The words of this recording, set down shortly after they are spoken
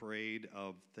afraid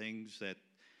of things that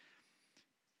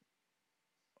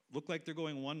look like they're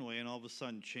going one way and all of a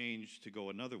sudden change to go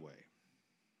another way.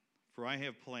 For I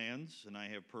have plans and I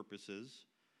have purposes,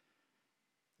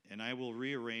 and I will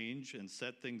rearrange and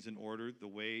set things in order the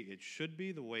way it should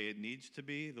be, the way it needs to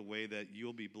be, the way that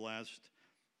you'll be blessed,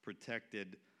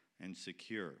 protected, and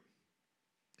secure.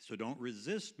 So don't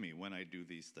resist me when I do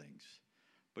these things,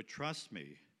 but trust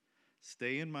me,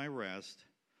 stay in my rest,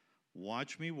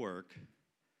 watch me work.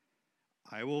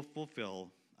 I will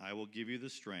fulfill, I will give you the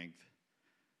strength,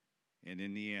 and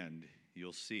in the end,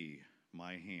 you'll see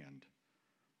my hand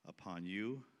upon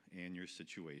you and your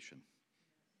situation.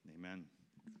 Amen.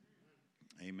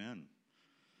 Amen.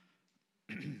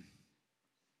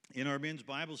 In our men's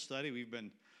Bible study, we've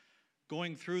been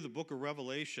going through the book of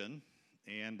Revelation,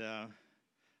 and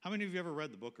how many of you ever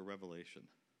read the book of Revelation?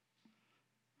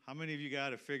 How many of you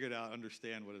got it figured out,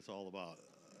 understand what it's all about?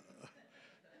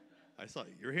 I saw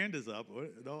your hand is up.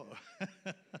 No.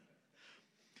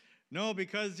 No,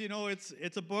 because,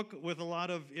 it's a book with a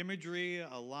lot of imagery,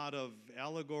 a lot of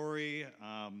allegory,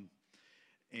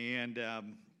 and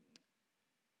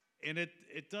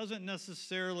it doesn't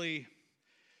necessarily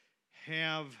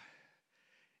have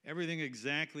everything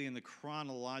exactly in the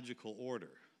chronological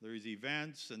order. There's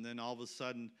events, and then all of a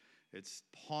sudden it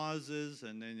pauses,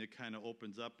 and then it kind of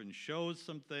opens up and shows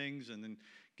some things, and then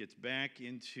gets back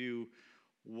into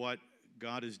what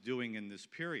God is doing in this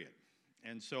period.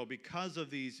 And so because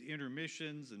of these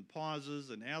intermissions and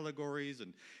pauses and allegories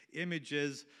and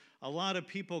images, a lot of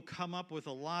people come up with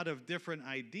a lot of different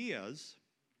ideas,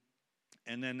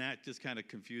 and then that just kind of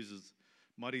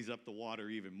muddies up the water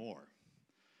even more.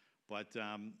 But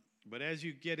as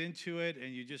you get into it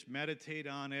and you just meditate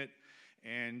on it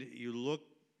and you look,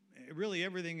 really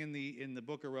everything in the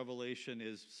book of Revelation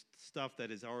is stuff that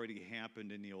has already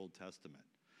happened in the Old Testament.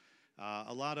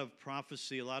 A lot of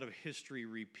prophecy, a lot of history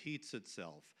repeats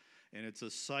itself, and it's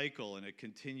a cycle, and it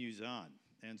continues on.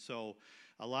 And so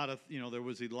a lot of, there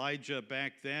was Elijah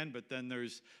back then, but then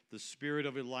there's the spirit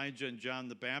of Elijah and John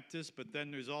the Baptist, but then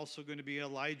there's also going to be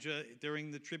Elijah during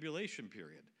the tribulation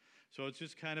period. So it's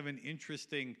just kind of an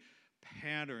interesting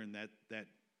pattern that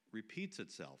repeats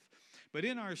itself. But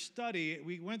in our study,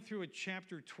 we went through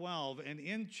chapter 12, and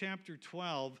in chapter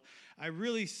 12, I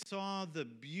really saw the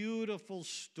beautiful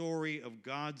story of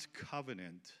God's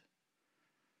covenant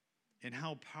and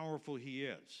how powerful he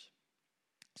is.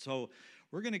 So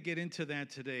we're going to get into that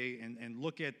today and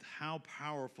look at how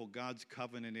powerful God's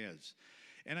covenant is.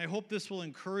 And I hope this will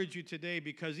encourage you today,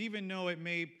 because even though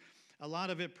a lot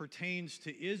of it pertains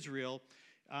to Israel,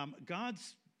 God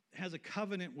has a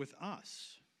covenant with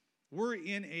us. We're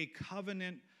in a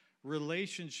covenant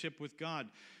relationship with God.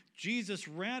 Jesus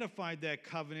ratified that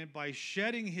covenant by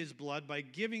shedding his blood, by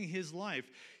giving his life.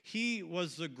 He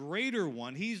was the greater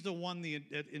one. He's the one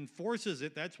that enforces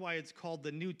it. That's why it's called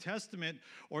the New Testament,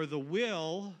 or the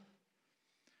will,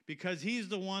 because he's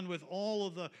the one with all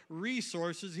of the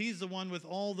resources. He's the one with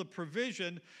all the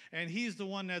provision, and he's the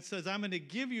one that says, I'm going to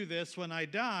give you this when I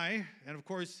die. And of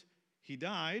course, he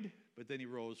died, but then he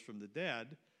rose from the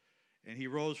dead. And he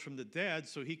rose from the dead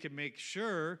so he could make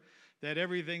sure that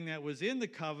everything that was in the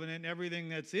covenant, everything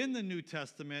that's in the New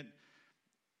Testament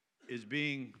is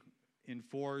being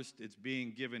enforced, it's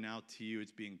being given out to you,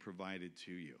 it's being provided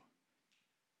to you.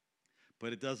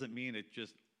 But it doesn't mean it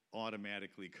just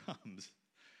automatically comes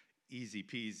easy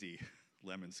peasy,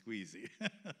 lemon squeezy.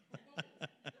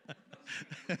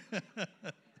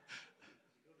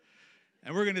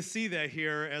 And we're going to see that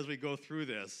here as we go through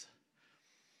this.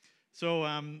 So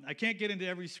I can't get into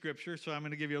every scripture, so I'm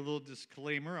going to give you a little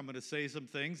disclaimer. I'm going to say some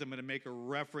things. I'm going to make a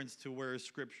reference to where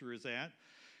scripture is at.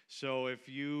 So if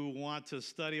you want to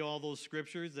study all those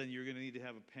scriptures, then you're going to need to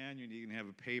have a pen. You're going to have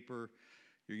a paper.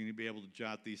 You're going to be able to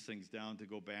jot these things down to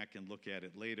go back and look at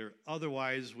it later.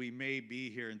 Otherwise, we may be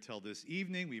here until this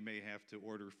evening. We may have to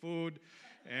order food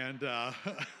and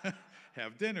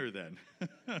have dinner then.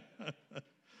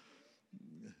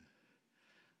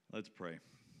 Let's pray.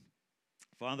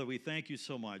 Father, we thank you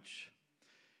so much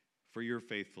for your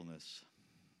faithfulness.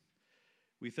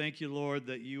 We thank you, Lord,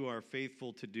 that you are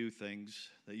faithful to do things,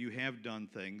 that you have done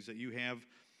things, that you have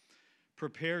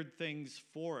prepared things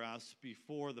for us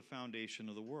before the foundation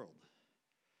of the world,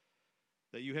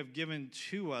 that you have given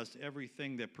to us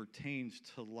everything that pertains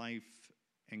to life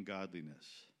and godliness,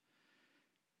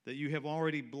 that you have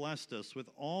already blessed us with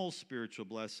all spiritual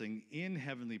blessing in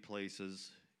heavenly places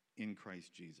in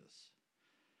Christ Jesus.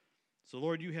 So,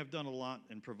 Lord, you have done a lot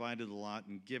and provided a lot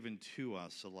and given to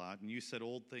us a lot. And you said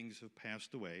old things have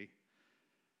passed away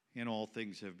and all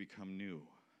things have become new.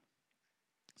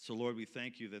 So, Lord, we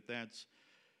thank you that that's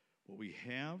what we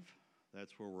have,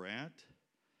 That's where we're at.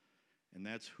 And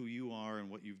that's who you are and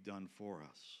what you've done for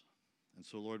us. And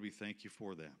so, Lord, we thank you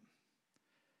for that.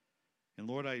 And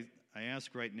Lord, I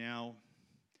ask right now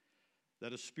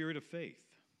that a spirit of faith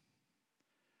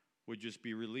would just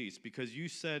be released, because you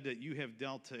said that you have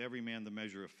dealt to every man the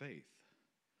measure of faith.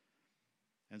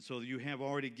 And so you have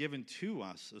already given to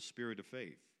us a spirit of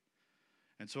faith.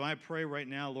 And so I pray right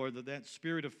now, Lord, that that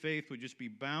spirit of faith would just be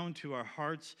bound to our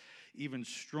hearts even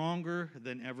stronger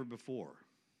than ever before.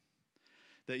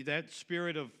 That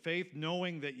spirit of faith,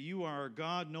 knowing that you are our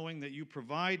God, knowing that you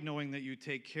provide, knowing that you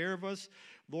take care of us,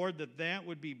 Lord, that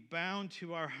would be bound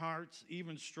to our hearts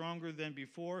even stronger than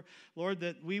before. Lord,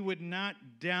 that we would not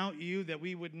doubt you, that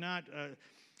we would not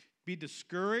be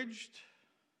discouraged,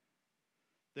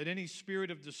 that any spirit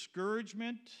of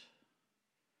discouragement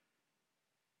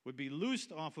would be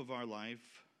loosed off of our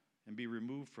life and be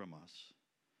removed from us,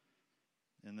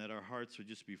 and that our hearts would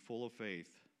just be full of faith,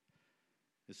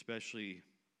 especially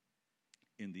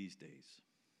in these days.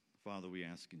 Father, we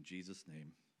ask in Jesus'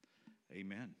 name,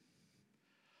 amen.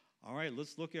 All right,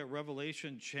 let's look at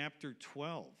Revelation chapter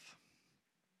 12.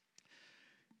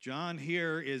 John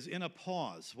here is in a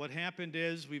pause. What happened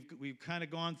is we've kind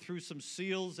of gone through some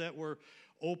seals that were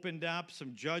opened up,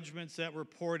 some judgments that were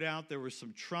poured out. There were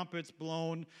some trumpets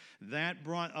blown. That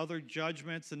brought other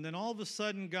judgments. And then all of a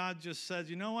sudden, God just says,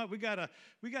 you know what? We gotta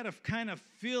kind of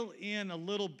fill in a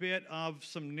little bit of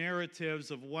some narratives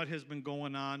of what has been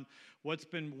going on, what's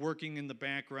been working in the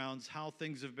backgrounds, how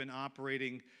things have been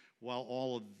operating while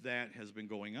all of that has been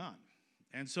going on.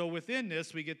 And so within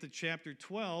this, we get to chapter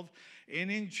 12.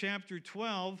 And in chapter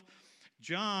 12,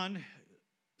 John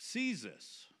sees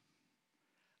this.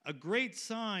 A great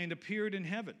sign appeared in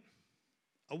heaven.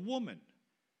 A woman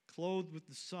clothed with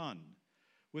the sun,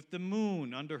 with the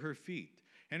moon under her feet,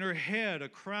 and her head a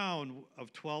crown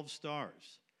of 12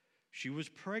 stars. She was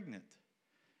pregnant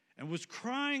and was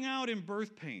crying out in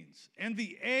birth pains and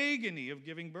the agony of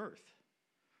giving birth.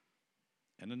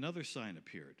 And another sign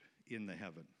appeared in the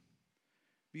heaven.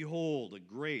 Behold, a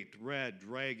great red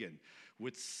dragon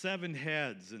with 7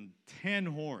 heads and 10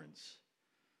 horns.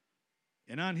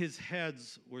 And on his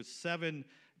heads were 7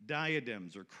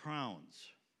 diadems or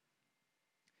crowns.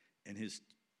 And his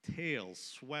tail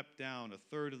swept down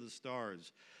 1/3 of the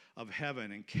stars of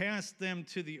heaven and cast them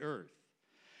to the earth.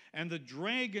 And the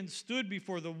dragon stood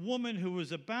before the woman who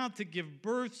was about to give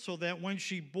birth, so that when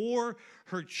she bore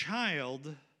her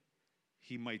child,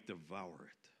 he might devour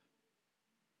it.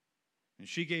 And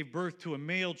she gave birth to a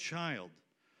male child,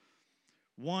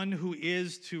 one who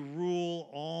is to rule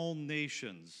all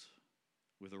nations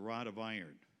with a rod of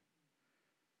iron.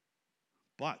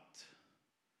 But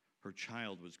her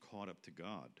child was caught up to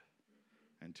God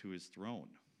and to his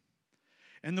throne.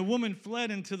 And the woman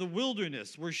fled into the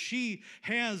wilderness, where she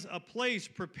has a place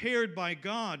prepared by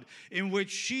God, in which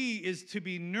she is to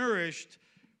be nourished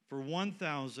for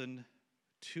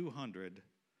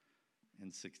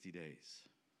 1,260 days.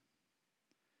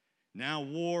 Now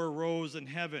war arose in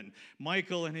heaven,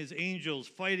 Michael and his angels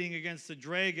fighting against the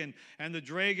dragon, and the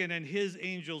dragon and his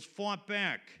angels fought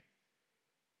back.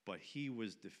 But he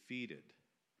was defeated,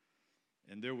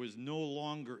 and there was no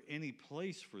longer any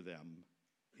place for them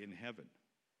in heaven.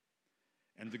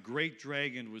 And the great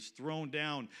dragon was thrown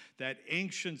down, that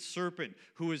ancient serpent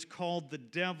who is called the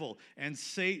devil and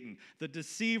Satan, the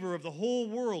deceiver of the whole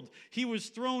world. He was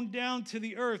thrown down to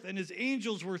the earth, and his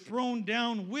angels were thrown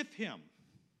down with him.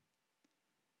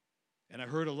 And I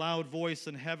heard a loud voice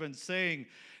in heaven saying,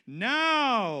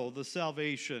 now the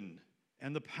salvation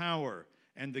and the power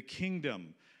and the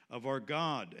kingdom of our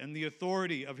God and the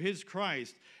authority of his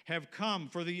Christ have come,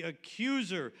 for the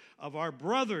accuser of our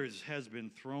brothers has been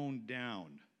thrown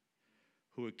down,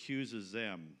 who accuses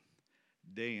them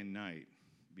day and night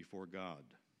before God.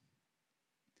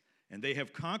 And they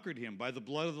have conquered him by the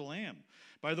blood of the Lamb,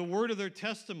 by the word of their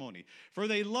testimony, for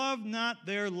they love not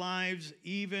their lives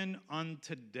even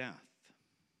unto death.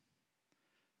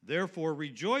 Therefore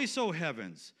rejoice, O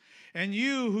heavens, and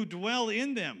you who dwell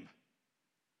in them.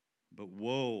 But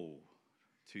woe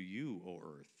to you, O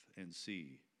earth and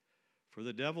sea, for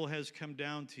the devil has come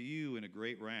down to you in a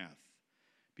great wrath,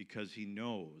 because he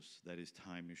knows that his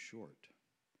time is short.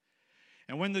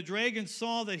 And when the dragon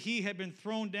saw that he had been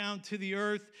thrown down to the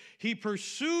earth, he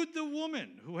pursued the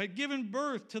woman who had given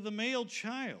birth to the male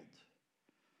child.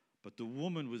 But the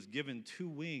woman was given 2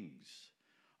 wings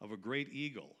of a great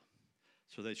eagle,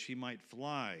 so that she might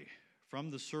fly from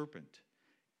the serpent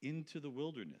into the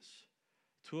wilderness,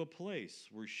 to a place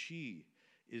where she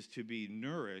is to be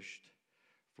nourished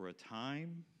for a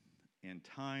time and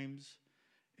times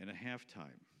and a half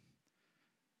time.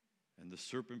 And the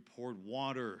serpent poured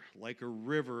water like a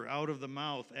river out of the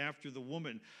mouth after the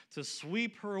woman to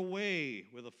sweep her away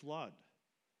with a flood.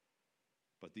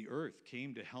 But the earth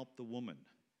came to help the woman,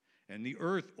 and the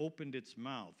earth opened its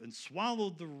mouth and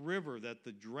swallowed the river that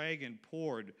the dragon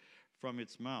poured from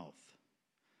its mouth.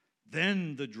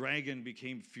 Then the dragon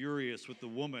became furious with the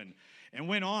woman and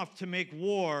went off to make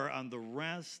war on the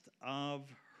rest of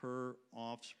her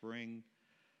offspring,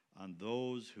 on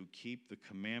those who keep the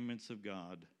commandments of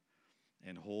God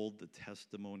and hold the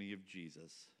testimony of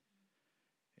Jesus.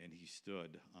 And he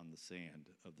stood on the sand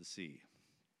of the sea.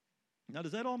 Now,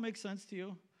 does that all make sense to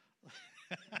you?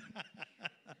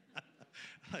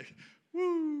 Like,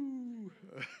 woo!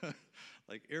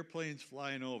 Like airplanes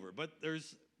flying over. But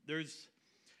there's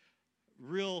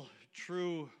real,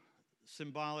 true,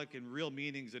 symbolic, and real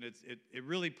meanings, and it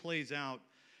really plays out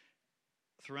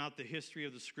throughout the history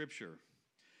of the Scripture.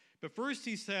 But first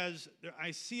he says,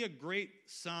 I see a great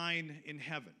sign in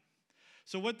heaven.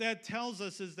 So what that tells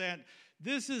us is that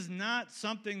this is not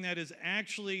something that is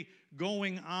actually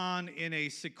going on in a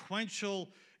sequential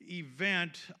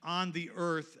event on the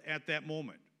earth at that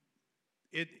moment.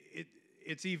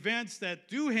 It's events that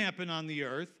do happen on the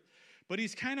earth, but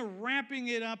he's kind of wrapping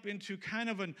it up into kind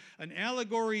of an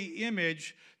allegory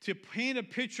image to paint a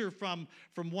picture from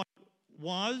what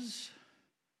was,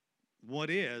 what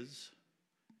is,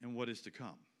 and what is to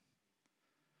come.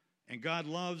 And God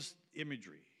loves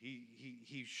imagery.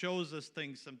 He shows us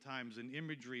things sometimes in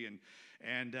imagery,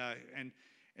 and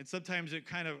sometimes it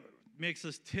kind of makes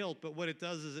us tilt, but what it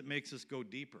does is it makes us go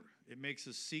deeper. It makes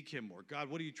us seek him more.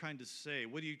 God, what are you trying to say?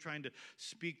 What are you trying to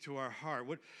speak to our heart?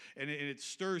 And it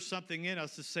stirs something in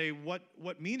us to say,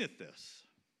 what meaneth this?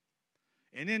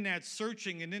 And in that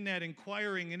searching and in that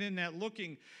inquiring and in that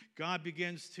looking, God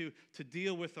begins to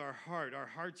deal with our heart. Our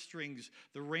heartstrings,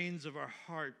 the reins of our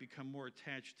heart become more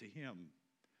attached to him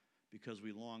because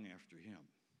we long after him.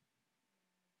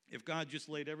 If God just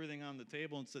laid everything on the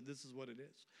table and said, this is what it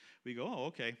is, we go, oh,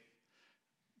 okay,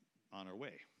 on our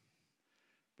way.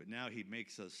 But now he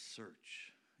makes us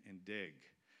search and dig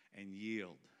and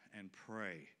yield and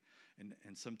pray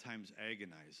and sometimes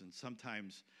agonize and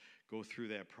sometimes go through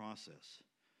that process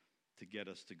to get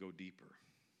us to go deeper.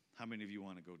 How many of you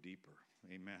want to go deeper?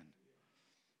 Amen.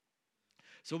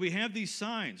 So we have these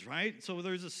signs, right? So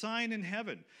there's a sign in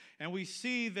heaven, and we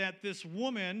see that this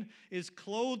woman is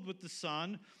clothed with the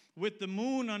sun, with the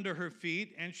moon under her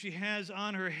feet, and she has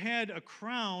on her head a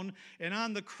crown, and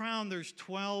on the crown there's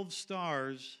 12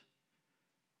 stars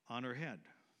on her head.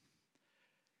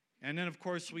 And then, of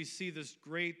course, we see this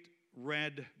great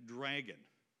red dragon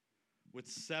with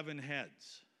 7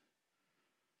 heads,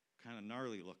 kind of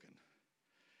gnarly looking.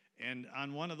 And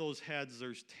on one of those heads,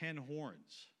 there's 10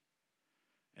 horns.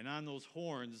 And on those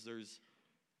horns, there's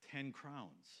 10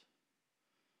 crowns.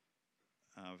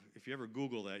 If you ever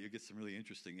Google that, you'll get some really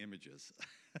interesting images.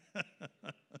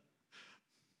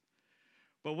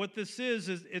 But what this is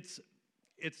it's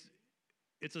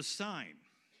a sign.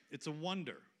 It's a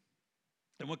wonder.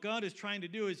 And what God is trying to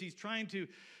do is he's trying to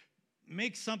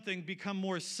make something become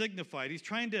more signified. He's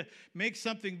trying to make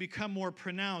something become more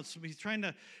pronounced. He's trying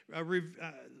to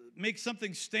make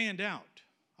something stand out.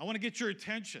 I want to get your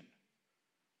attention.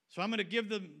 So I'm going to give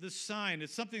them this sign.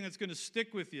 It's something that's going to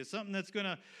stick with you, something that's going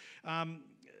to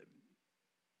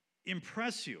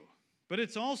impress you. But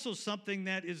it's also something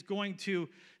that is going to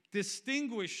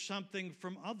distinguish something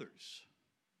from others.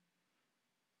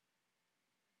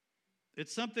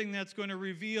 It's something that's going to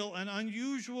reveal an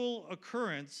unusual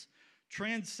occurrence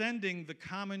transcending the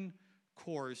common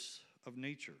course of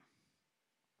nature.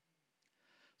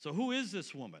 So who is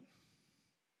this woman?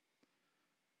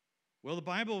 Well, the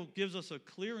Bible gives us a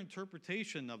clear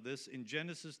interpretation of this in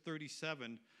Genesis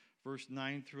 37, verse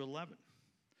 9 through 11.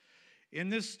 In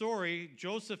this story,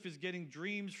 Joseph is getting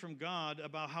dreams from God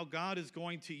about how God is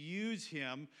going to use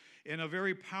him in a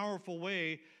very powerful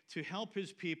way to help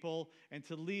his people and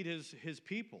to lead his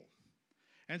people.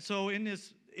 And so in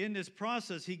this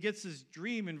process, he gets his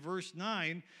dream in verse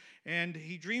 9, and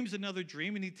he dreams another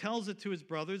dream, and he tells it to his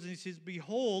brothers, and he says,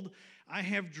 "Behold, I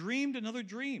have dreamed another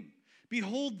dream.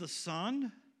 Behold, the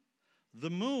sun, the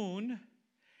moon,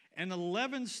 and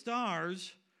 11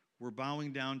 stars were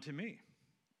bowing down to me."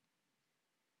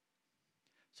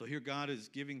 So here God is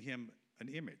giving him an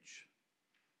image.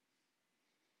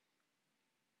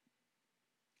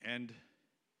 And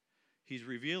he's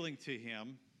revealing to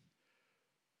him,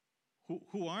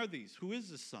 who are these? Who is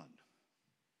the sun?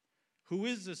 Who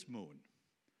is this moon?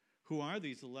 Who are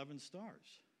these 11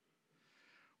 stars?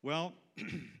 Well,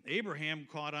 Jacob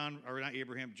caught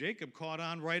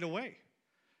on right away.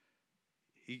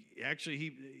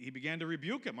 he began to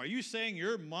rebuke him. Are you saying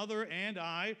your mother and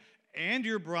I and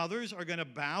your brothers are going to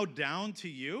bow down to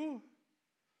you?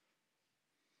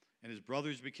 And his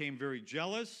brothers became very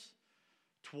jealous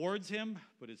towards him,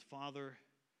 but his father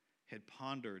had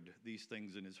pondered these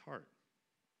things in his heart.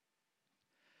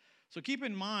 So keep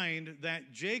in mind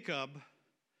that Jacob,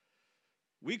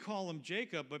 we call him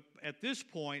Jacob, but at this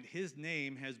point, his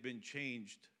name has been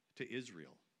changed to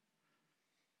Israel.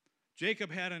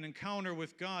 Jacob had an encounter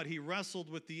with God. He wrestled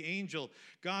with the angel.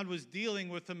 God was dealing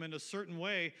with him in a certain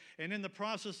way, and in the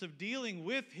process of dealing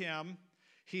with him,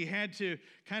 he had to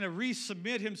kind of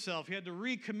resubmit himself. He had to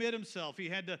recommit himself. He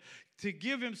had to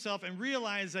give himself and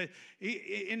realize that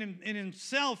in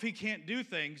himself he can't do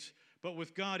things, but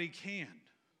with God he can.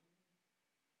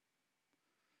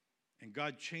 And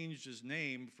God changed his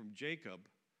name from Jacob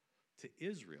to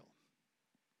Israel.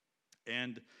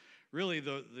 And really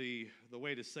the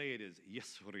way to say it is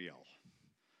Yisrael.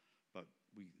 But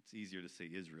it's easier to say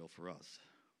Israel for us.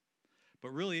 But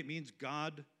really it means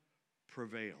God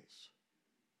prevails.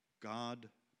 God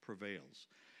prevails.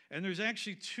 And there's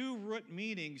actually two root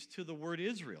meanings to the word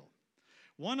Israel.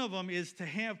 One of them is to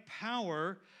have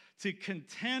power, to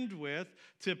contend with,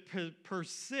 to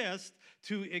persist,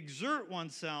 to exert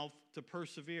oneself, to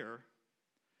persevere.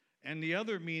 And the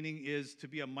other meaning is to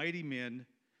be a mighty men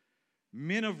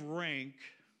of rank,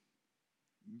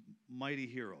 mighty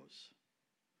heroes.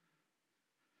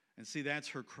 And see, that's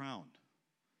her crown.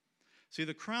 See,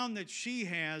 the crown that she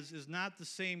has is not the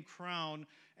same crown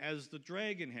as the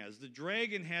dragon has. The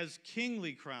dragon has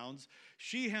kingly crowns.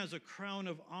 She has a crown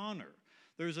of honor.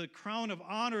 There's a crown of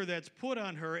honor that's put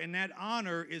on her, and that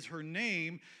honor is her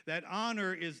name. That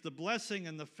honor is the blessing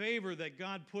and the favor that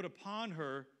God put upon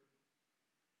her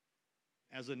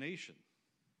as a nation.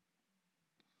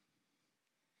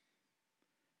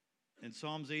 In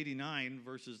Psalms 89,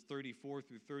 verses 34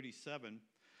 through 37,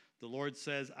 the Lord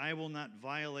says, I will not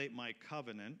violate my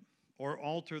covenant or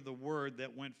alter the word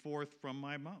that went forth from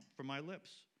my mouth, from my lips.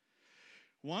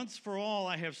 Once for all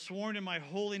I have sworn in my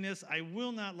holiness, I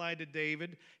will not lie to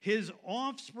David. His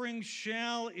offspring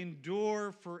shall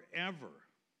endure forever.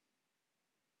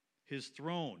 His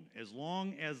throne, as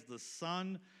long as the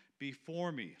sun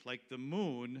before me, like the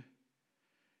moon,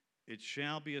 it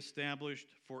shall be established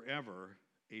forever,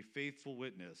 a faithful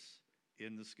witness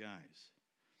in the skies.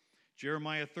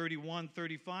 Jeremiah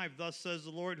 31:35, thus says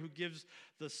the Lord, who gives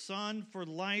the sun for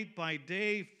light by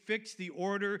day, fix the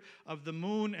order of the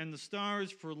moon and the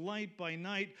stars for light by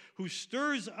night, who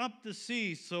stirs up the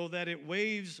sea so that its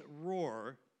waves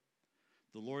roar.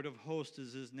 The Lord of hosts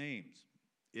is his name.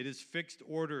 It is fixed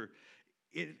order.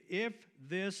 If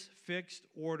this fixed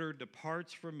order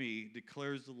departs from me,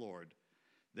 declares the Lord,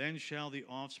 then shall the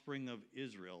offspring of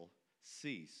Israel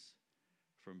cease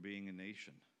from being a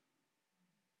nation.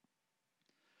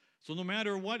 So no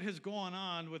matter what has gone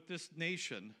on with this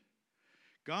nation,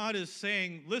 God is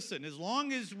saying, listen, as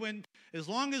long as when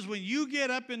you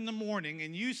get up in the morning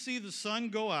and you see the sun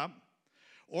go up,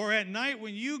 or at night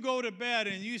when you go to bed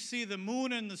and you see the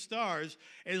moon and the stars,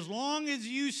 as long as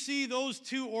you see those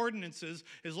two ordinances,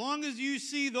 as long as you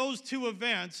see those two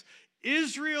events,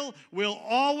 Israel will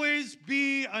always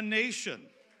be a nation.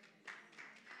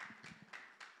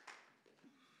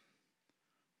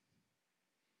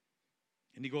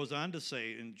 And he goes on to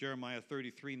say in Jeremiah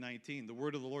 33:19, the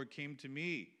word of the Lord came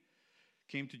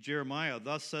to Jeremiah,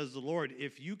 thus says the Lord,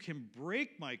 if you can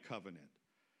break my covenant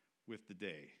with the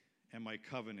day and my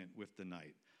covenant with the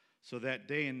night, so that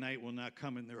day and night will not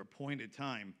come in their appointed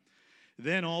time,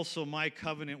 then also my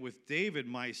covenant with David,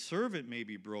 my servant, may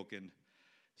be broken,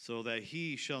 so that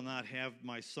he shall not have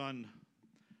a son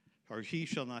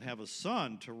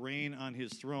to reign on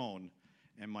his throne,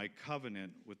 and my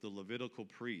covenant with the Levitical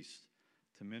priest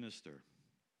to minister.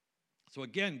 So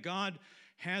again, God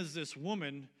has this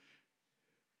woman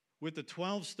with the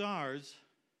 12 stars,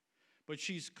 but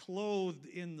she's clothed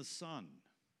in the sun.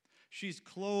 She's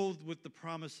clothed with the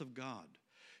promise of God.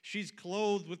 She's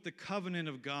clothed with the covenant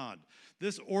of God,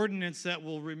 this ordinance that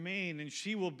will remain, and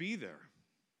she will be there.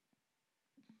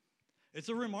 It's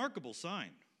a remarkable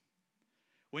sign.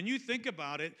 When you think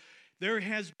about it, there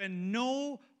has been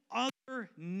no other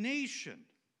nation,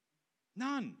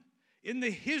 none, in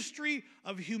the history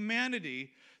of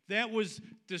humanity that was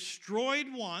destroyed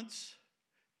once.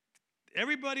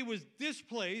 Everybody was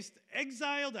displaced,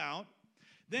 exiled out.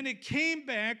 Then it came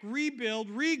back, rebuilt,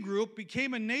 regrouped,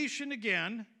 became a nation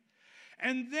again,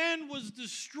 and then was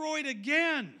destroyed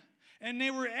again. And they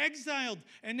were exiled,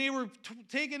 and they were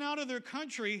taken out of their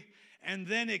country, and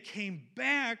then it came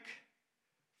back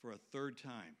for a third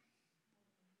time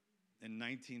in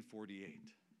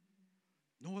 1948.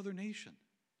 No other nation.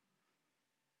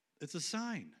 It's a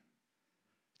sign.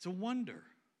 It's a wonder.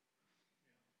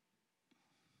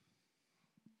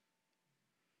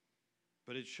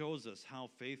 But it shows us how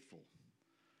faithful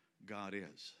God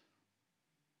is.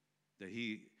 That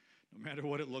He, no matter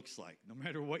what it looks like, no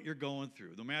matter what you're going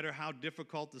through, no matter how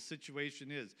difficult the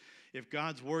situation is, if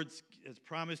God's word has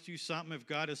promised you something, if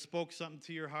God has spoke something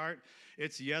to your heart,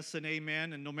 it's yes and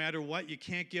amen. And no matter what, you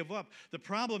can't give up. The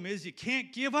problem is you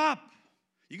can't give up.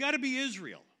 You got to be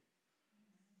Israel.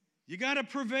 You got to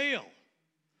prevail.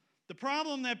 The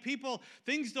problem that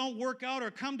things don't work out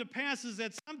or come to pass is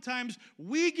that sometimes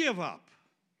we give up.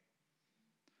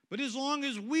 But as long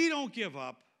as we don't give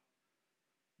up,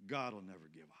 God will never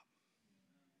give up.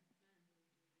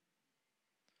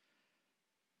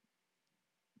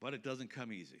 But it doesn't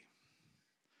come easy.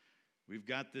 We've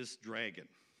got this dragon.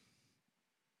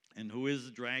 And who is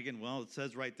the dragon? Well, it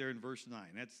says right there in verse 9.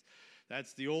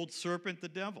 That's the old serpent, the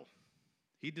devil.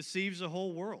 He deceives the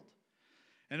whole world.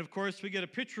 And of course, we get a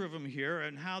picture of him here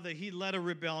and how that he led a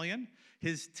rebellion.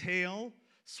 His tail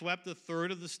swept a third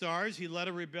of the stars. He led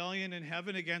a rebellion in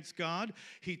heaven against God.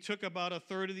 He took about a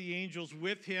third of the angels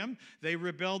with him. They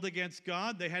rebelled against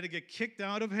God. They had to get kicked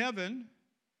out of heaven,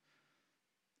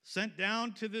 sent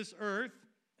down to this earth,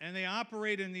 and they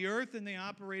operate in the earth, and they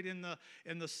operate in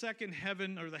the second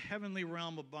heaven, or the heavenly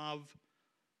realm above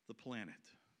the planet.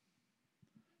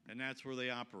 And that's where they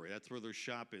operate. That's where their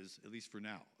shop is, at least for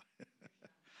now.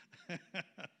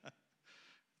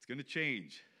 It's going to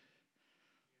change.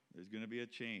 There's going to be a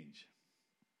change.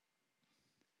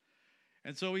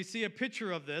 And so we see a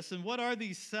picture of this. And what are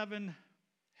these 7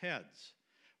 heads?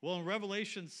 Well, in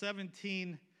Revelation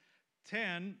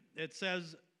 17:10, it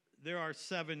says there are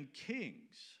 7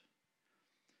 kings.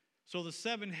 So the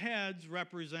 7 heads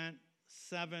represent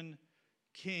 7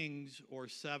 kings or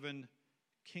 7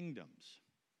 kingdoms.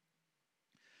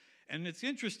 And it's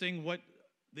interesting what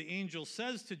the angel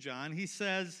says to John. He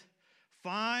says,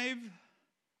 5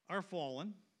 are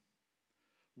fallen,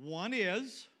 1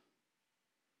 is,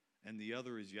 and the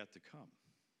other is yet to come.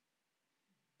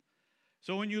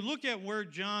 So when you look at where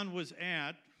John was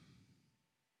at,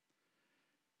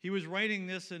 he was writing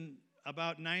this in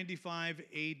about 95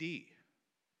 AD.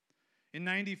 In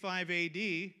 95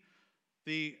 AD,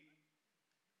 the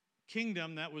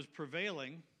kingdom that was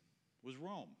prevailing was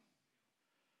Rome.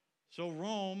 So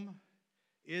Rome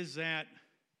is that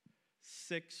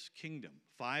 6th kingdom.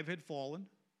 5 had fallen,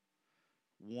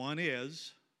 1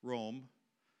 is Rome,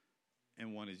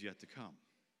 and 1 is yet to come.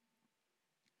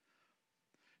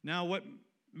 Now, what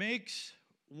makes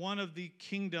one of the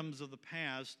kingdoms of the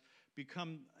past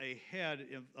become a head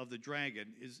of the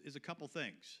dragon is a couple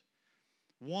things.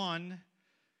 One,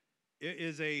 it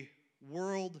is a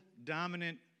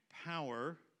world-dominant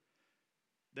power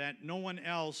that no one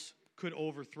else could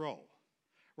overthrow.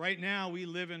 Right now, we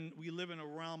live in a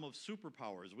realm of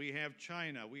superpowers. We have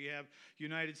China, we have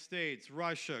United States,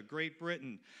 Russia, Great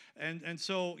Britain. And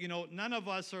so, none of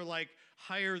us are like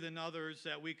higher than others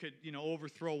that we could,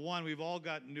 overthrow one. We've all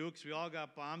got nukes, we all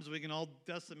got bombs, we can all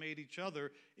decimate each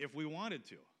other if we wanted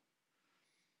to.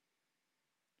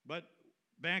 But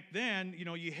back then,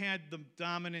 you had the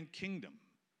dominant kingdom.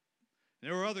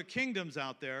 There were other kingdoms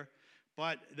out there,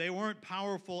 but they weren't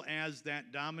powerful as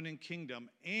that dominant kingdom,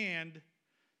 and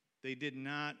they did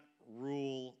not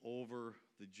rule over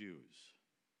the Jews.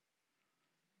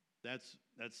 That's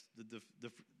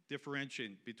the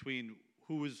differentiation between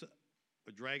who is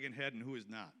a dragon head and who is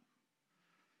not.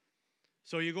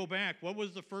 So you go back, what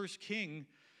was the first king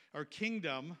or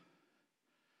kingdom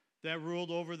that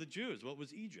ruled over the Jews? What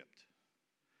was Egypt?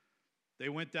 They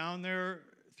went down there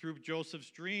through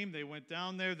Joseph's dream. They went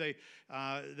down there.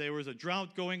 There was a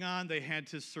drought going on. They had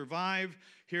to survive.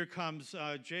 Here comes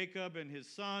Jacob and his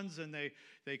sons, and they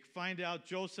find out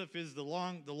Joseph is the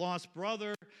lost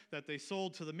brother that they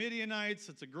sold to the Midianites.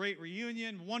 It's a great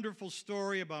reunion, wonderful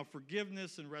story about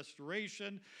forgiveness and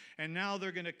restoration. And now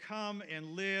they're going to come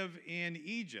and live in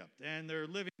Egypt. And they're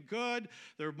living good.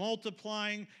 They're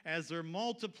multiplying. As they're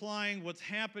multiplying, what's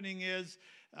happening is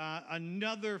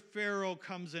another Pharaoh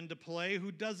comes into play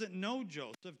who doesn't know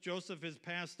Joseph. Joseph has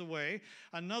passed away.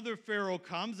 Another Pharaoh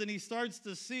comes, and he starts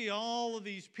to see all of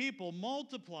these people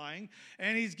multiplying,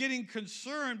 and he's getting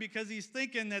concerned because he's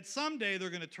thinking that someday they're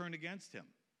going to turn against him.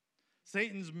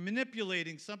 Satan's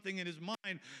manipulating something in his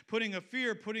mind, putting a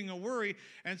fear, putting a worry,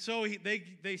 and so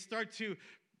they start to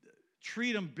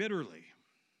treat him bitterly.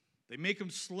 They make them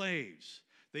slaves.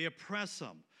 They oppress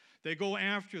them. They go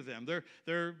after them.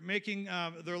 They're making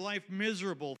their life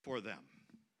miserable for them.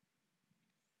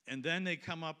 And then they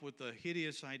come up with a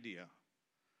hideous idea.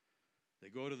 They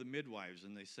go to the midwives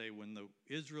and they say, when the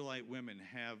Israelite women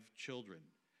have children,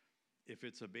 If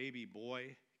it's a baby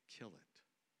boy, kill it.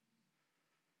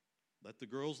 Let the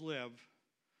girls live,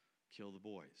 kill the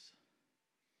boys.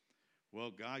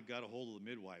 Well, God got a hold of the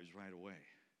midwives right away,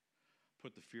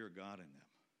 put the fear of God in them,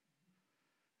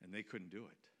 and they couldn't do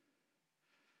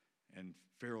it. And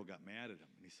Pharaoh got mad at him,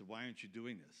 and he said, why aren't you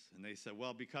doing this? And they said,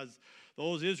 well, because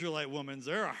those Israelite women,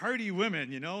 they're hardy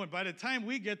women, and by the time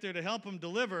we get there to help them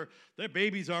deliver, their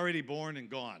baby's already born and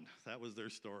gone. That was their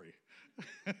story.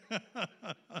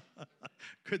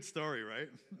 Good story, right?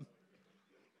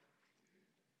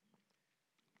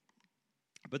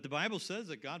 But the Bible says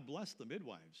that God blessed the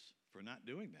midwives for not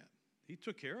doing that. He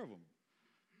took care of them.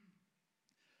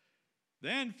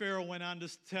 Then Pharaoh went on to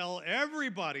tell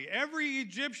everybody, every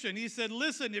Egyptian, he said,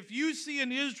 listen, if you see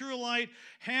an Israelite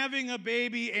having a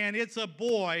baby and it's a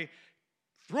boy,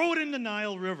 throw it in the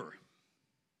Nile River.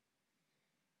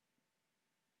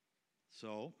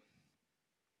 So,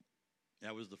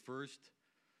 that was the first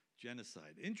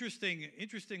genocide.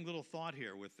 Interesting little thought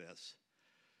here with this.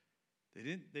 They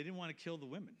didn't want to kill the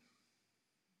women.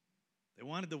 They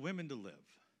wanted the women to live.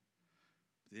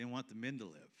 They didn't want the men to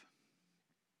live.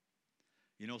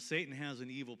 Satan has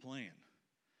an evil plan.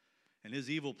 And his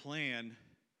evil plan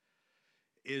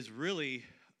is really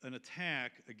an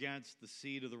attack against the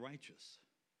seed of the righteous.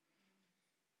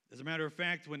 As a matter of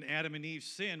fact, when Adam and Eve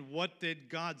sinned, what did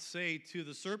God say to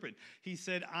the serpent? He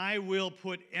said, I will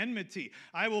put enmity.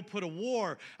 I will put a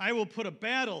war. I will put a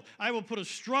battle. I will put a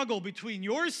struggle between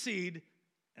your seed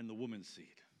and the woman's seed.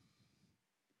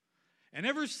 And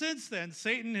ever since then,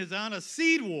 Satan is on a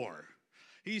seed war.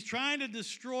 He's trying to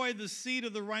destroy the seed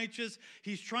of the righteous.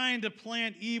 He's trying to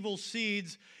plant evil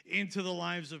seeds into the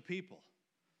lives of people.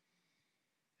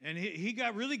 And he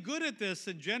got really good at this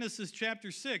in Genesis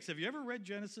chapter 6. Have you ever read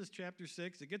Genesis chapter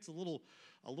 6? It gets a little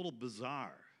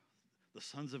bizarre. The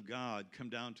sons of God come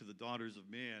down to the daughters of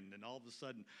men, and all of a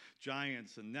sudden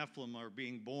giants and Nephilim are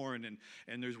being born,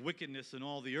 and there's wickedness in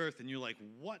all the earth, and you're like,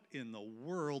 what in the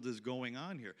world is going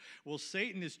on here? Well,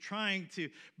 Satan is trying to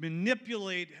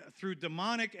manipulate through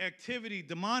demonic activity,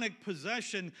 demonic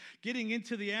possession, getting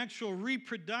into the actual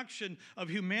reproduction of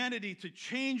humanity to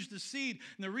change the seed.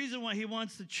 And the reason why he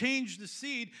wants to change the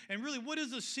seed, and really, what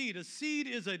is a seed? A seed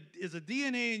is a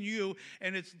DNA in you,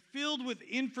 and it's filled with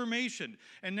information.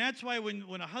 And that's why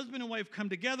when a husband and wife come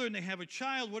together and they have a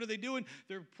child, what are they doing?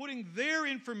 They're putting their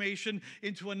information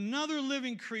into another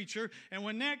living creature, and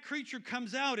when that creature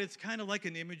comes out, it's kind of like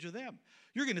an image of them.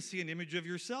 You're going to see an image of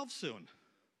yourself soon.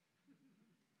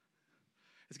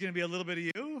 It's going to be a little bit of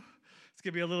you. It's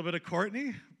going to be a little bit of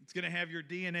Courtney. It's going to have your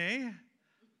DNA.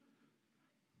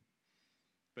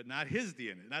 But not his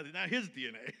DNA. Not his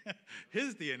DNA.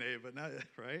 His DNA, but not,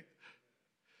 right?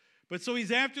 But so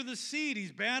he's after the seed.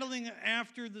 He's battling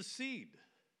after the seed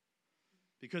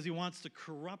because he wants to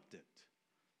corrupt it.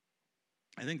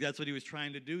 I think that's what he was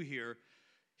trying to do here.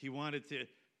 He wanted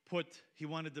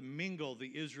to mingle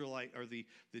the Israelite or the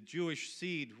Jewish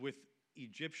seed with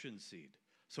Egyptian seed.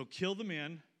 So kill the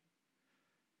men,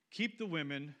 keep the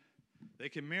women. They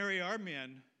can marry our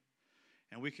men,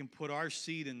 and we can put our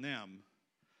seed in them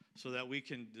so that we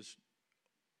can just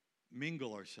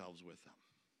mingle ourselves with them.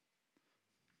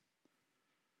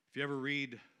 If you ever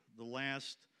read the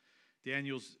last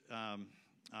Daniel's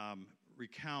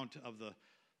recount of the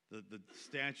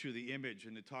statue, the image,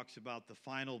 and it talks about the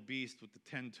final beast with the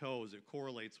 10 toes, it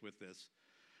correlates with this.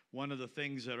 One of the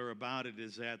things that are about it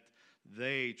is that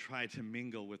they try to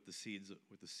mingle with the seed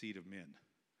of men.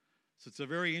 So it's a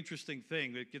very interesting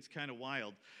thing. It gets kind of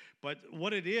wild. But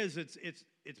what it is, it's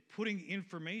putting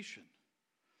information.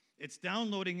 It's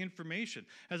downloading information.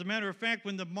 As a matter of fact,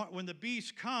 when the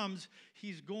beast comes,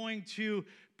 he's going to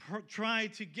try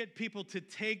to get people to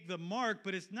take the mark,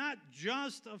 but it's not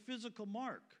just a physical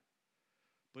mark,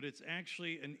 but it's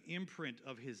actually an imprint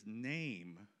of his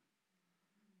name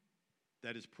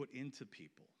that is put into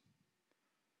people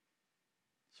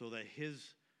so that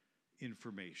his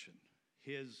information,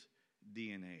 his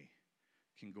DNA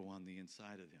can go on the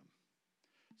inside of him.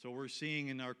 So we're seeing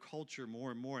in our culture more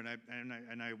and more, and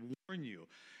I warn you,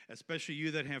 especially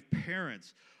you that have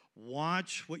parents,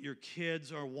 watch what your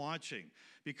kids are watching,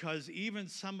 because even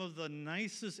some of the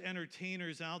nicest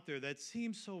entertainers out there that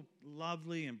seem so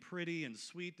lovely and pretty and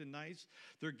sweet and nice,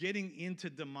 they're getting into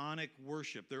demonic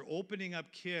worship. They're opening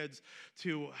up kids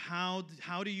to how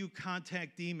do you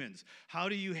contact demons? How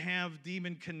do you have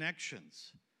demon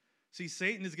connections? See,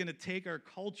 Satan is going to take our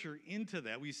culture into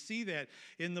that. We see that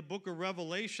in the book of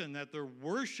Revelation, that they're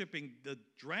worshiping the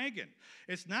dragon.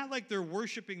 It's not like they're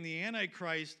worshiping the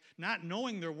Antichrist, not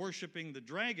knowing they're worshiping the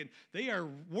dragon. They are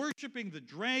worshiping the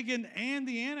dragon and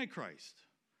the Antichrist.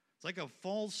 It's like a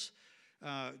false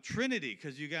trinity,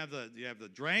 because you have the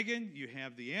dragon, you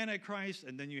have the Antichrist,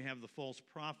 and then you have the false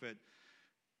prophet.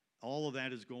 All of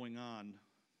that is going on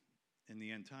in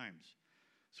the end times.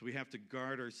 So we have to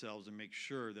guard ourselves and make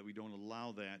sure that we don't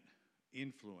allow that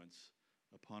influence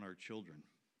upon our children.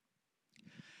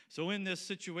 So in this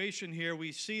situation here,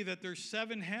 we see that there's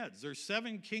 7 heads. There's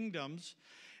 7 kingdoms.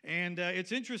 And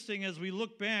it's interesting as we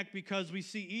look back, because we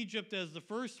see Egypt as the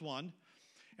first one.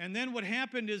 And then what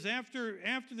happened is after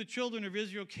the children of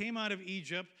Israel came out of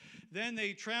Egypt, then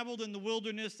they traveled in the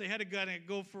wilderness. They had to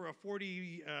go for a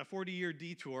 40-year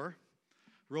detour,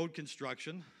 road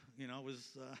construction. You know, it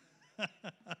was,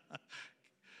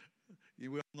 we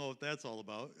all know what that's all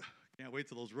about. Can't wait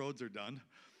till those roads are done.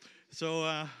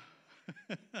 So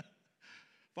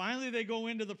finally they go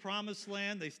into the promised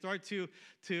land. They start to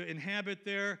inhabit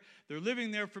there. They're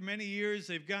living there for many years.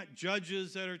 They've got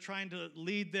judges that are trying to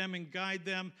lead them and guide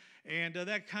them. And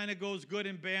that kind of goes good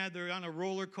and bad. They're on a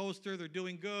roller coaster. They're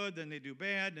doing good, then they do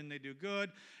bad, then they do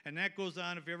good. And that goes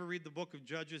on. If you ever read the book of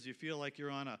Judges, you feel like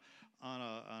you're on a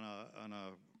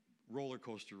roller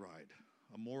coaster ride,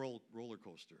 a moral roller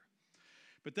coaster.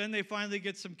 But then they finally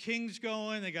get some kings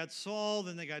going. They got Saul,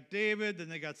 then they got David, then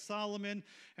they got Solomon.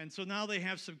 And so now they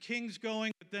have some kings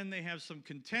going, but then they have some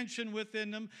contention within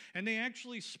them. And they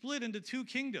actually split into 2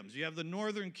 kingdoms. You have the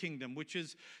northern kingdom, which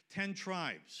is 10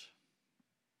 tribes.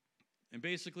 And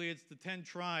basically it's the 10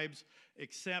 tribes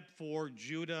except for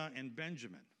Judah and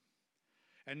Benjamin.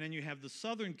 And then you have the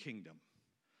southern kingdom.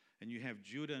 And you have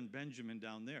Judah and Benjamin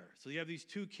down there. So you have these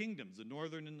 2 kingdoms, the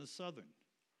northern and the southern.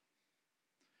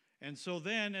 And so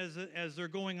then, as they're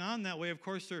going on that way, of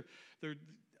course, they're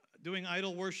doing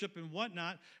idol worship and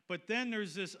whatnot. But then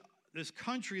there's this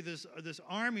country, this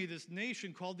army, this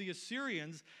nation called the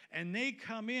Assyrians, and they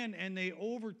come in and they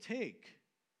overtake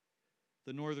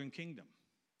the northern kingdom.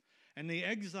 And they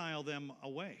exile them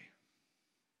away.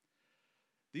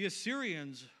 The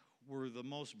Assyrians were the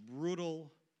most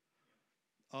brutal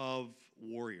of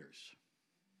warriors.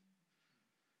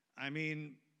 I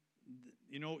mean,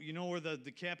 you know where the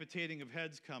decapitating of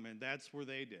heads come in? That's where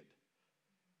they did.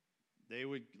 They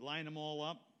would line them all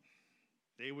up.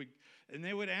 They would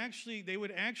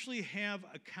actually have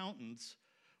accountants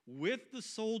with the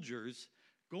soldiers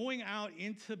going out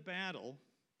into battle,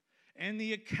 and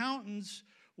the accountants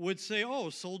would say, "Oh,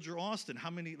 Soldier Austin,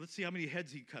 let's see how many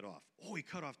heads he cut off. Oh, he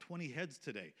cut off 20 heads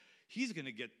today. He's going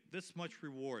to get this much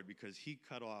reward because he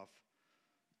cut off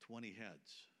 20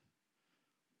 heads."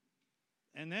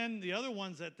 And then the other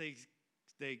ones that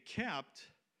they kept,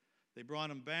 they brought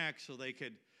them back so they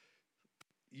could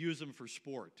use them for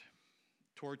sport.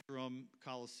 Torture them,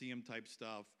 Colosseum type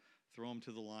stuff, throw them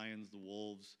to the lions, the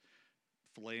wolves,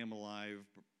 fillet them alive,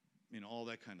 all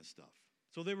that kind of stuff.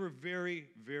 So they were very,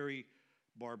 very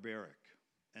barbaric.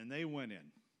 And they went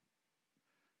in.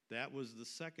 That was the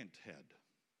second head.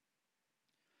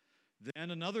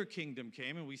 Then another kingdom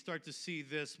came, and we start to see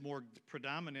this more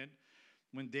predominant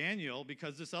when Daniel,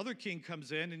 because this other king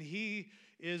comes in, and he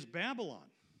is Babylon.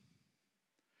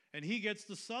 And he gets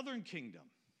the southern kingdom.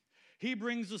 He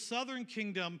brings the southern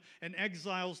kingdom and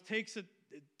exiles, takes it,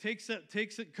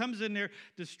 comes in there,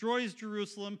 destroys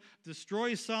Jerusalem,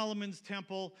 destroys Solomon's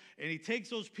temple, and he takes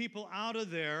those people out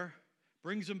of there,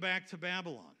 brings them back to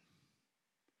Babylon.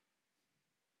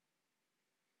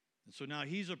 And so now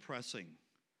he's oppressing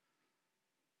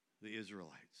the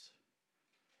Israelites.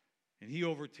 And he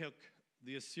overtook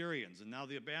the Assyrians, and now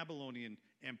the Babylonian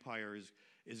Empire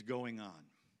is going on.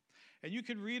 And you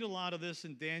can read a lot of this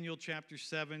in Daniel chapter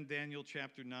 7, Daniel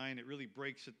chapter 9. It really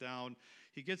breaks it down.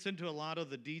 He gets into a lot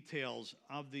of the details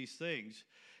of these things.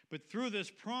 But through this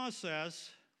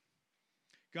process,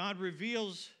 God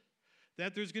reveals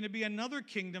that there's going to be another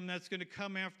kingdom that's going to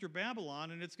come after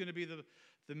Babylon, and it's going to be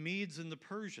the Medes and the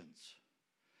Persians.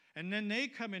 And then they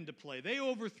come into play. They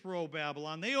overthrow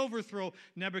Babylon. They overthrow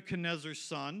Nebuchadnezzar's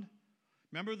son.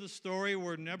 Remember the story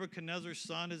where Nebuchadnezzar's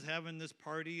son is having this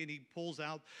party, and he pulls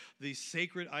out these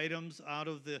sacred items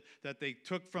that they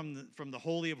took from the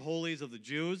Holy of Holies of the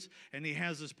Jews, and he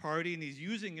has this party, and he's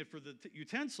using it for the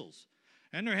utensils.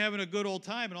 And they're having a good old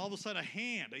time, and all of a sudden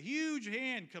a huge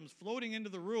hand comes floating into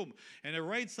the room, and it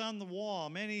writes on the wall,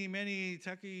 many,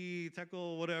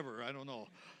 tekel, whatever, I don't know.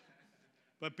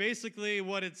 But basically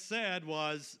what it said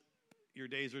was, your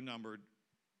days are numbered,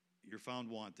 you're found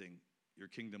wanting, your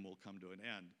kingdom will come to an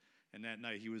end. And that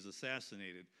night he was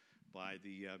assassinated by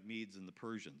the Medes and the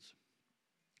Persians.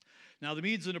 Now the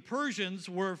Medes and the Persians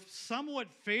were somewhat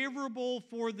favorable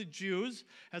for the Jews.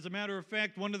 As a matter of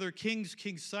fact, one of their kings,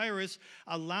 King Cyrus,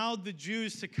 allowed the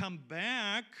Jews to come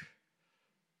back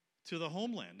to the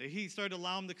homeland. He started to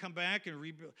allow them to come back and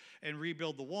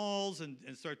rebuild the walls and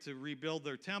start to rebuild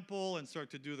their temple and start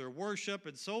to do their worship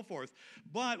and so forth.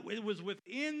 But it was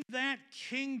within that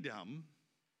kingdom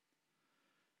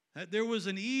that there was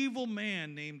an evil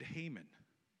man named Haman.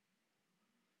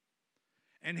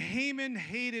 And Haman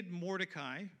hated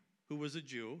Mordecai, who was a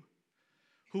Jew,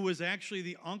 who was actually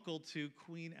the uncle to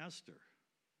Queen Esther.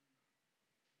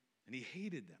 And he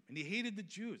hated them, and he hated the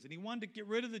Jews, and he wanted to get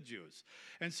rid of the Jews.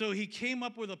 And so he came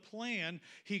up with a plan.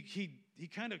 He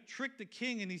kind of tricked the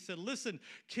king, and he said, listen,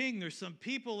 king, there's some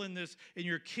people in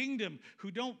your kingdom who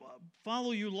don't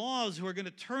follow your laws, who are going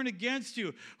to turn against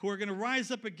you, who are going to rise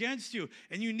up against you,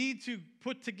 and you need to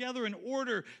put together an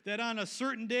order that on a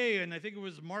certain day, and I think it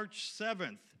was March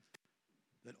 7th,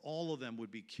 that all of them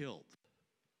would be killed.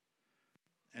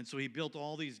 And so he built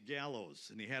all these gallows,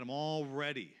 and he had them all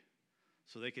ready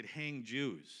so they could hang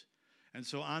Jews. And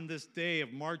so on this day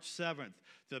of March 7th,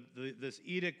 this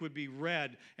edict would be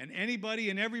read, and anybody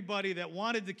and everybody that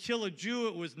wanted to kill a Jew,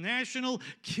 it was National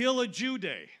Kill a Jew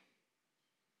Day.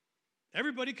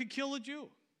 Everybody could kill a Jew.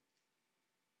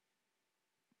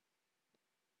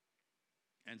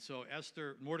 And so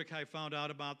Mordecai found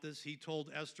out about this. He told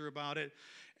Esther about it.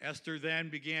 Esther then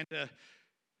began to,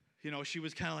 she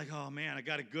was kind of like, oh, man, I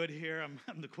got it good here.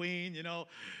 I'm the queen,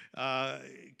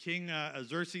 King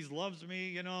Xerxes loves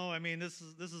me, I mean, this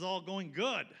is all going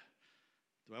good.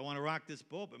 Do I want to rock this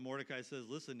boat? But Mordecai says,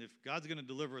 listen, if God's going to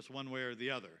deliver us one way or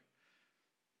the other,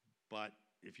 but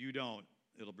if you don't,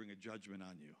 it'll bring a judgment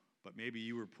on you. But maybe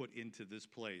you were put into this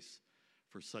place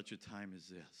for such a time as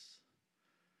this.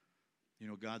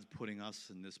 God's putting us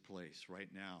in this place right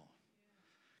now.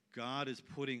 God is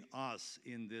putting us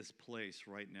in this place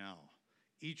right now.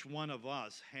 Each one of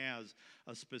us has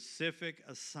a specific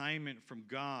assignment from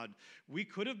God. We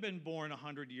could have been born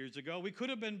 100 years ago. We could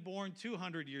have been born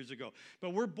 200 years ago.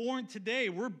 But we're born today.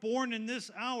 We're born in this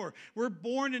hour. We're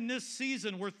born in this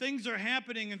season where things are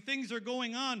happening and things are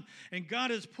going on. And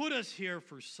God has put us here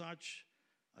for such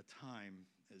a time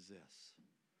as this.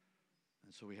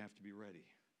 And so we have to be ready.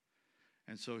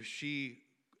 And so she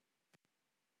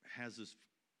has this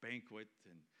banquet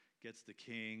and gets the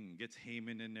king and gets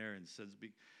Haman in there and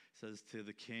says to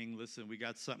the king, listen, we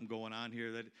got something going on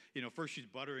here that, first she's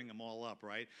buttering them all up,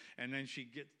 right? And then she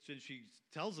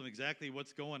tells them exactly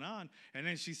what's going on. And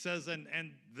then she says, and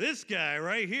this guy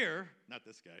right here, not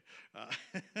this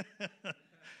guy,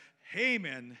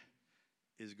 Haman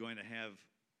is going to have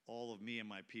all of me and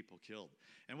my people killed.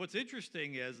 And what's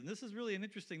interesting is, and this is really an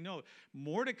interesting note,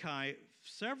 Mordecai,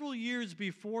 several years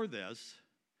before this,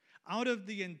 out of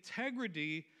the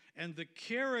integrity and the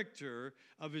character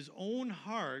of his own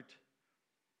heart,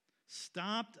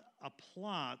 stopped a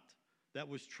plot that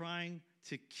was trying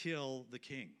to kill the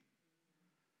king.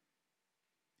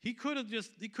 He could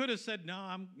have said,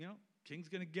 no, king's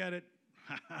going to get it.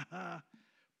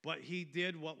 But he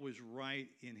did what was right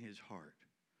in his heart.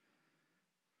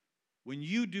 When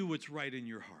you do what's right in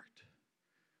your heart,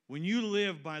 when you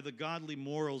live by the godly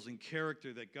morals and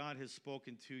character that God has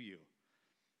spoken to you,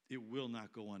 it will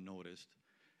not go unnoticed,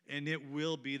 and it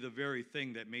will be the very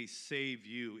thing that may save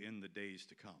you in the days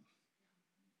to come.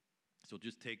 So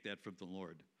just take that from the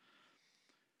Lord.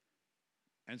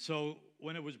 And so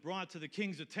when it was brought to the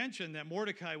king's attention that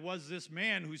Mordecai was this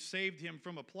man who saved him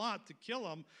from a plot to kill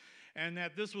him, and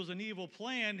that this was an evil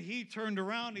plan, he turned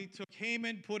around, he took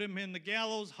Haman, put him in the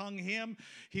gallows, hung him.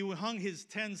 He hung his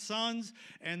 10 sons,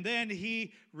 and then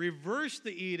he reversed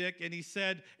the edict, and he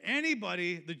said,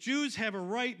 the Jews have a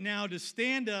right now to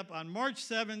stand up on March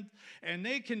 7th, and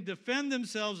they can defend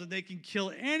themselves, and they can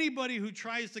kill anybody who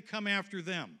tries to come after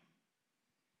them.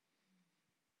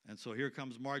 And so here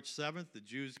comes March 7th, the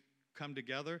Jews come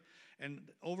together, and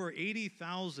over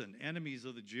 80,000 enemies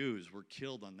of the Jews were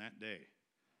killed on that day.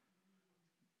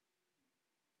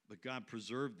 But God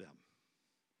preserved them.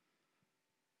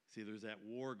 See, there's that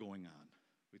war going on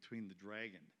between the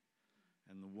dragon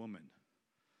and the woman.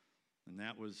 And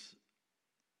that was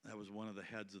one of the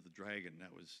heads of the dragon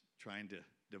that was trying to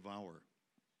devour.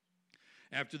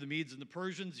 After the Medes and the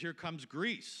Persians, here comes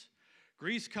Greece.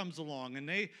 Greece comes along, and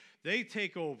they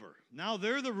take over. Now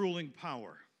they're the ruling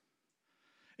power.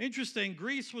 Interesting,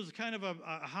 Greece was kind of a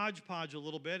hodgepodge a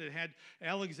little bit. It had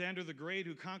Alexander the Great,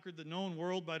 who conquered the known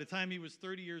world. By the time he was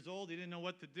 30 years old, he didn't know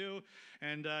what to do,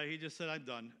 and he just said, I'm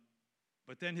done.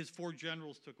 But then his 4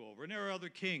 generals took over, and there are other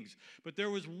kings. But there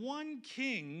was one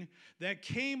king that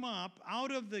came up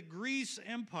out of the Greece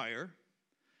Empire,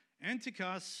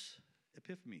 Antiochus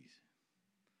Epiphanes.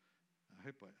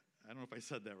 I don't know if I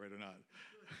said that right or not.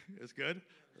 It's good?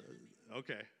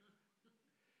 Okay.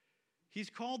 He's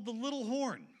called the Little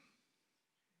Horn.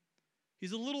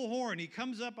 He's a little horn. He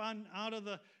comes up out of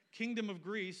the kingdom of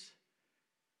Greece,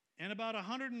 and about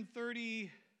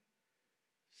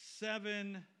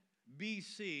 137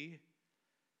 BC,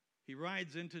 he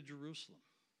rides into Jerusalem.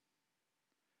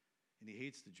 And he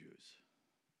hates the Jews.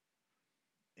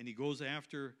 And he goes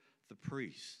after the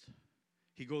priest.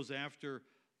 He goes after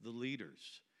the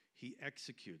leaders. He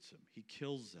executes them. He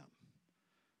kills them.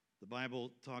 The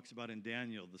Bible talks about in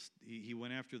Daniel, he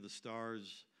went after the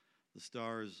stars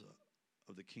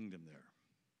of the kingdom there.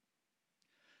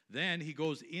 Then he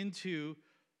goes into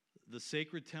the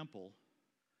sacred temple.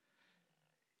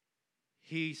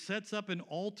 He sets up an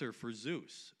altar for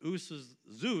Zeus.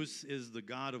 Zeus is the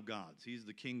god of gods. He's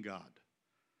the king god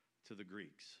to the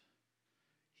Greeks.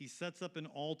 He sets up an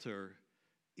altar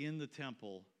in the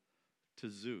temple to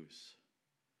Zeus.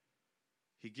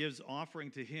 He gives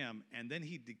offering to him, and then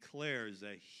he declares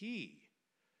that he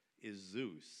is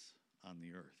Zeus on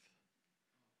the earth.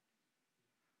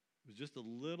 It was just a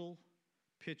little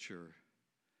picture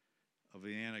of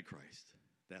the Antichrist,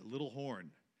 that little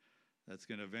horn that's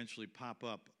going to eventually pop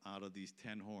up out of these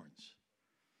 10 horns.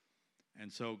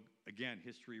 And so, again,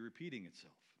 history repeating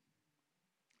itself.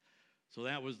 So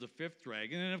that was the fifth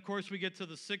dragon. And, of course, we get to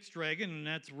the sixth dragon, and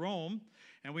that's Rome.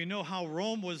 And we know how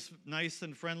Rome was nice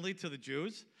and friendly to the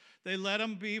Jews. They let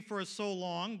them be for so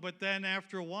long, but then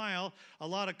after a while, a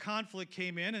lot of conflict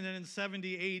came in. And then in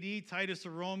 70 A.D., Titus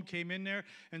of Rome came in there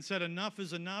and said, enough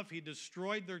is enough. He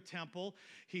destroyed their temple.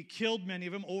 He killed many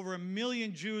of them. Over 1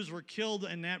 million Jews were killed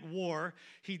in that war.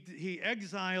 He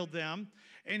exiled them.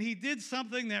 And he did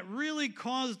something that really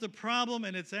caused a problem,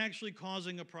 and it's actually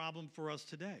causing a problem for us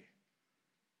today.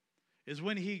 Is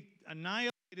when he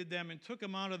annihilated them and took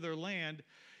them out of their land,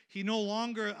 he no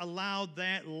longer allowed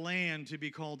that land to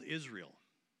be called Israel.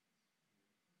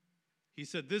 He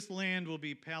said, this land will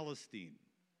be Palestine.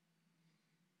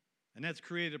 And that's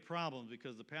created problems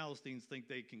because the Palestinians think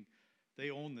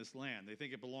they own this land. They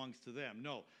think it belongs to them.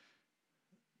 No,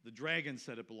 the dragon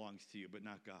said it belongs to you, but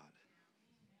not God.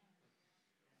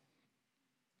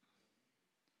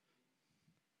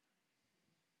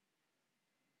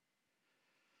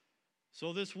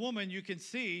 So this woman, you can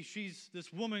see, she's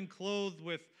this woman clothed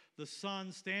with the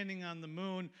sun, standing on the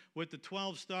moon with the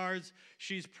 12 stars.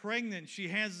 She's pregnant. She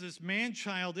has this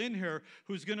man-child in her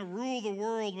who's going to rule the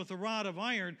world with a rod of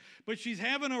iron, but she's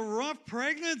having a rough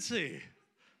pregnancy.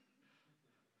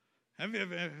 Have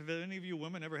any of you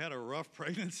women ever had a rough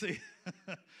pregnancy?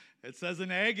 It says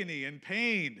in agony and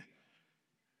pain.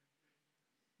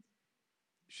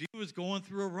 She was going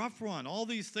through a rough one. All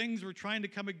these things were trying to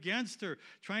come against her,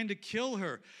 trying to kill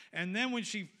her. And then when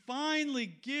she finally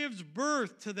gives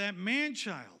birth to that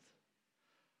man-child,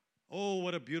 oh,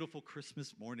 what a beautiful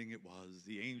Christmas morning it was.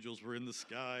 The angels were in the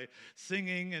sky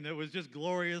singing, and it was just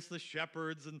glorious, the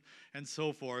shepherds and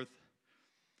so forth.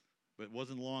 But it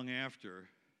wasn't long after,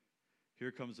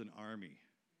 here comes an army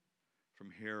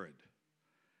from Herod,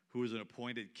 who was an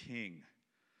appointed king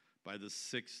by the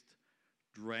sixth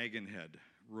dragon head,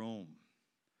 Rome.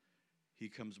 He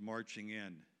comes marching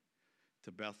in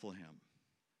to Bethlehem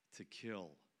to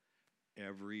kill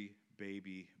every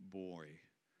baby boy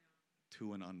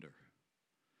 2 and under.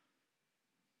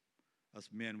 Us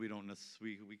men, we don't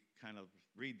necessarily, we kind of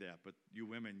read that, but you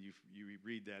women, you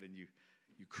read that and you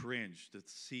cringe to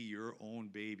see your own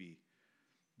baby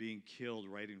being killed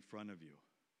right in front of you.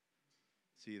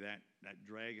 See, that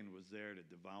dragon was there to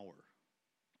devour.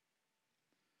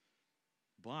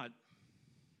 But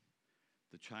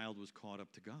the child was caught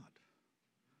up to God.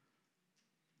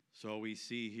 So we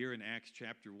see here in Acts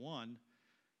chapter 1,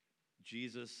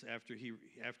 Jesus, after he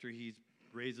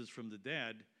raises from the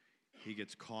dead, he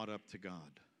gets caught up to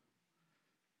God.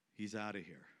 He's out of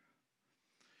here.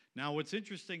 Now, what's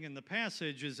interesting in the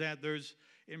passage is that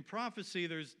in prophecy,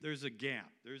 there's a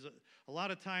gap. There's a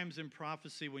lot of times in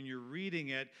prophecy, when you're reading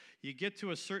it, you get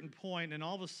to a certain point, and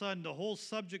all of a sudden, the whole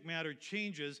subject matter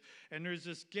changes, and there's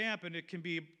this gap, and it can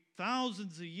be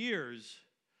thousands of years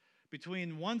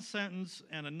between one sentence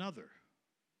and another.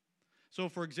 So,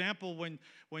 for example, when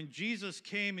Jesus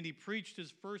came and he preached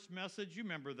his first message, you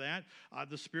remember that.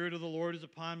 The Spirit of the Lord is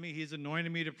upon me. He's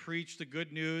anointed me to preach the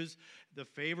good news, the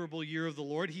favorable year of the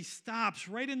Lord. He stops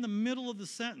right in the middle of the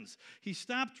sentence. He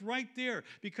stopped right there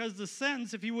because the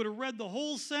sentence, if he would have read the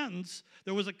whole sentence,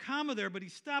 there was a comma there, but he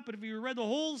stopped it. If he read the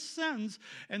whole sentence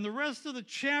and the rest of the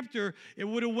chapter, it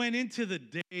would have went into the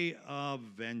day of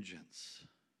vengeance.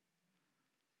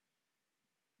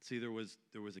 See, there was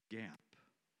a gap.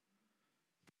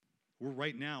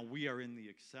 Right now, we are in the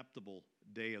acceptable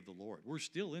day of the Lord. We're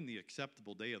still in the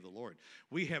acceptable day of the Lord.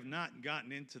 We have not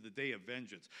gotten into the day of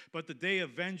vengeance, but the day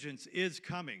of vengeance is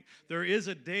coming. There is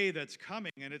a day that's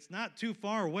coming, and it's not too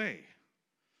far away.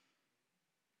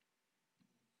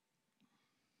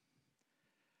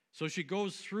 So she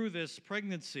goes through this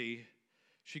pregnancy.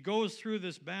 She goes through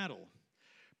this battle.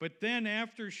 But then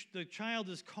after the child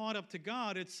is caught up to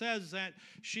God, it says that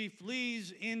she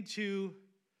flees into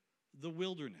the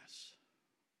wilderness.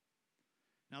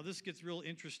 Now this gets real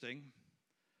interesting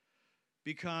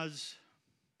because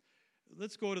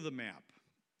let's go to the map.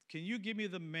 Can you give me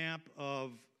the map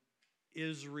of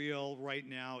Israel right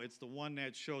now? It's the one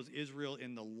that shows Israel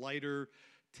in the lighter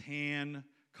tan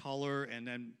color and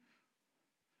then,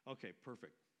 okay,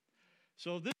 perfect.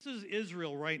 So this is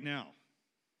Israel right now.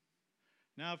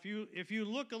 Now, if you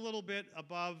look a little bit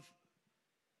above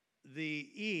the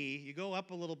E, you go up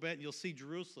a little bit and you'll see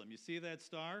Jerusalem. You see that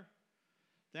star?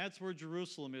 That's where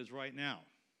Jerusalem is right now.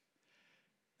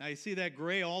 Now, you see that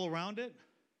gray all around it?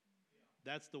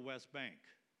 That's the West Bank.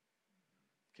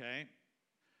 Okay?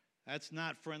 That's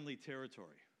not friendly territory.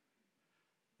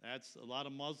 That's a lot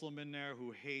of Muslim in there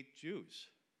who hate Jews.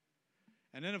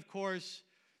 And then, of course,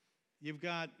 you've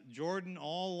got Jordan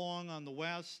all along on the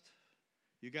west.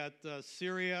 You got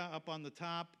Syria up on the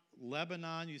top,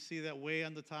 Lebanon, you see that way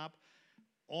on the top.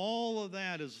 All of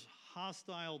that is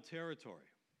hostile territory,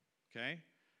 okay?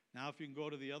 Now if you can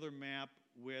go to the other map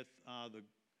with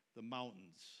the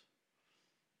mountains.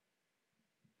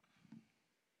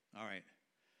 All right.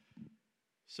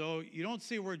 So you don't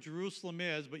see where Jerusalem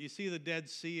is, but you see the Dead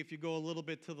Sea. If you go a little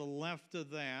bit to the left of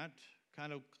that,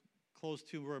 kind of close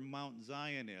to where Mount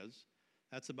Zion is,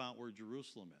 that's about where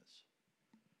Jerusalem is.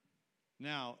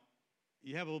 Now,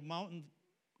 you have a mountain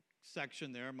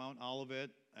section there, Mount Olivet.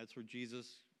 That's where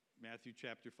Jesus, Matthew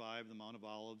chapter 5, the Mount of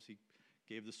Olives, he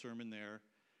gave the sermon there.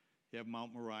 You have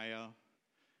Mount Moriah.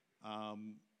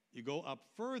 You go up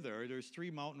further, there's 3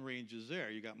 mountain ranges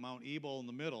there. You got Mount Ebal in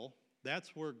the middle.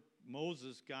 That's where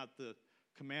Moses got the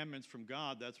commandments from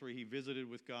God. That's where he visited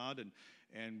with God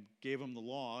and gave him the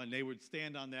law. And they would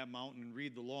stand on that mountain and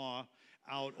read the law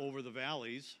out over the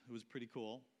valleys. It was pretty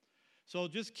cool. So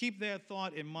just keep that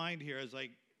thought in mind here as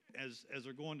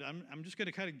we're going to, I'm just going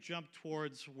to kind of jump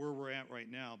towards where we're at right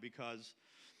now because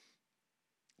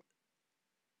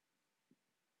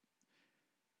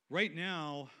right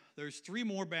now there's 3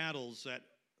 major battles that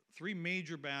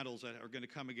are going to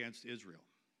come against Israel.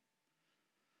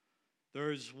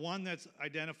 There's one that's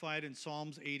identified in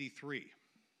Psalms 83.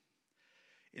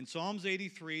 In Psalms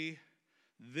 83,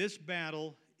 this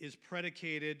battle is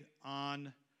predicated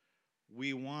on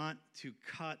we want to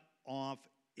cut off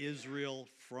Israel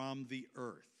from the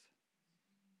earth.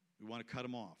 We want to cut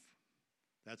them off.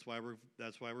 That's why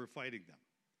we're fighting them.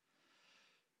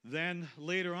 Then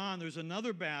later on, there's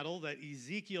another battle that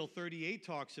Ezekiel 38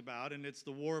 talks about, and it's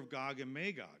the war of Gog and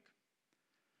Magog.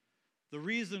 The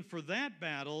reason for that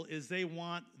battle is they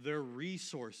want their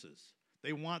resources.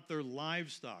 They want their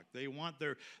livestock. They want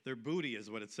their booty,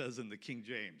 is what it says in the King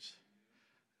James.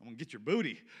 I'm going to get your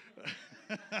booty.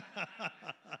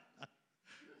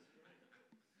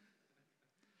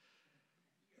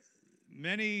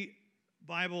 Many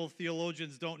Bible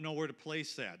theologians don't know where to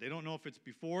place that. They don't know if it's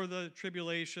before the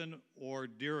tribulation or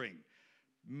during.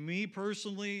 Me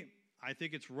personally, I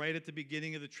think it's right at the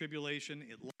beginning of the tribulation.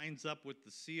 It lines up with the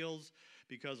seals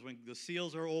because when the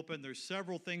seals are open, there's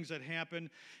several things that happen.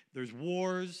 There's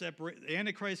wars. The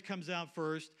Antichrist comes out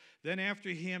first. Then after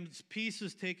him, peace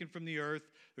is taken from the earth.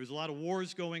 There's a lot of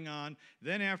wars going on.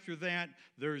 Then after that,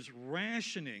 there's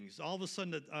rationings. All of a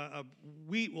sudden, a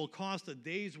wheat will cost a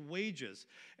day's wages.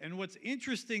 And what's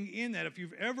interesting in that, if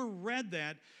you've ever read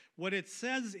that, what it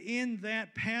says in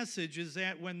that passage is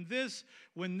that when this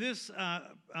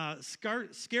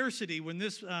scarcity, when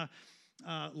this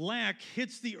lack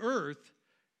hits the earth,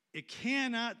 it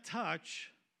cannot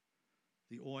touch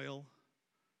the oil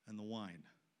and the wine.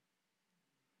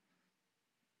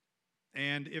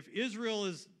 And if Israel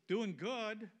is doing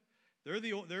good,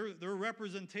 they're a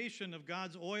representation of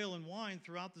God's oil and wine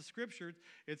throughout the Scripture.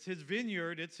 It's His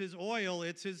vineyard, it's His oil,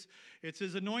 it's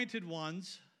His anointed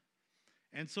ones.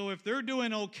 And so if they're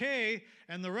doing okay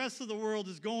and the rest of the world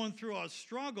is going through a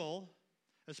struggle,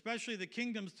 especially the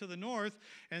kingdoms to the north,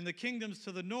 and the kingdoms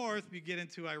to the north, we get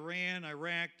into Iran,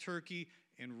 Iraq, Turkey,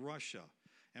 and Russia.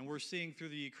 And we're seeing through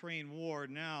the Ukraine war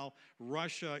now,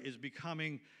 Russia is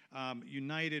becoming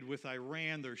united with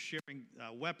Iran. They're sharing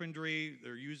weaponry.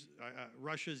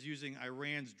 Russia's using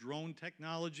Iran's drone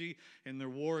technology in their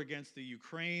war against the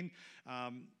Ukraine.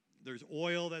 There's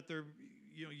oil that they're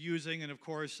using, and of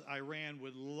course, Iran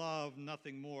would love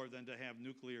nothing more than to have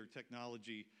nuclear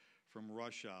technology from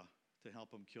Russia to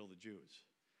help them kill the Jews.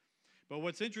 But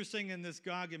what's interesting in this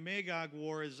Gog and Magog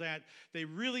war is that they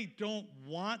really don't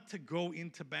want to go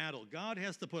into battle. God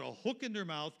has to put a hook in their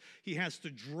mouth. He has to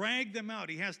drag them out.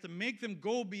 He has to make them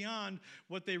go beyond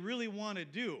what they really want to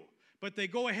do. But they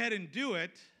go ahead and do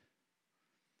it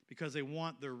because they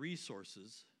want their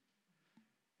resources.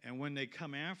 And when they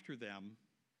come after them,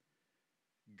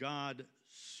 God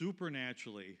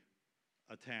supernaturally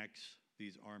attacks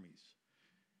these armies.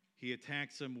 He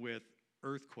attacks them with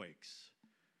earthquakes,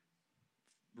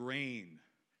 rain,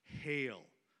 hail,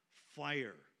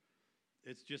 fire.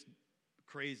 It's just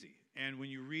crazy. And when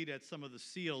you read at some of the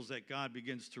seals that God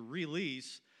begins to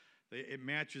release, it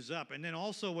matches up. And then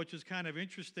also, which is kind of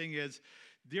interesting, is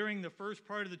during the first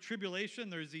part of the tribulation,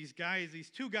 there's these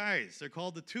two guys. They're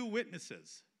called the two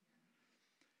witnesses.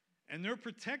 And they're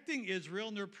protecting Israel,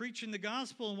 and they're preaching the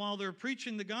gospel. And while they're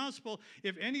preaching the gospel,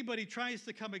 if anybody tries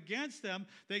to come against them,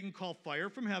 they can call fire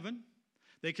from heaven.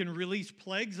 They can release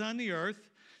plagues on the earth.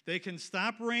 They can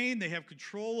stop rain. They have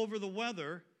control over the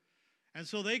weather. And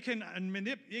so they can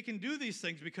do these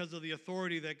things because of the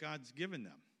authority that God's given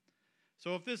them.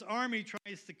 So if this army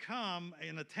tries to come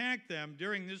and attack them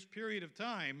during this period of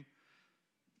time,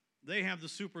 they have the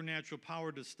supernatural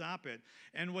power to stop it.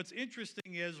 And what's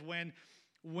interesting is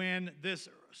when this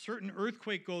certain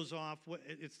earthquake goes off,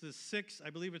 it's the sixth, I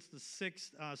believe it's the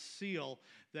sixth seal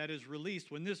that is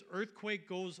released. When this earthquake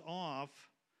goes off,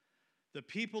 the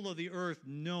people of the earth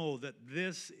know that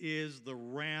this is the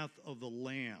wrath of the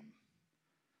Lamb.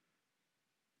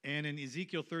 And in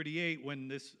Ezekiel 38, when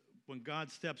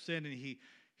God steps in and he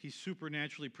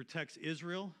supernaturally protects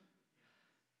Israel,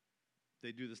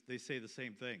 they say the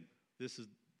same thing. This is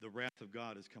the wrath of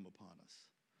God has come upon us.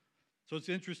 So it's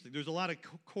interesting. There's a lot of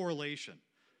correlation.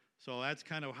 So that's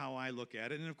kind of how I look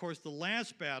at it. And of course, the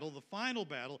last battle, the final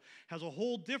battle, has a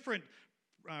whole different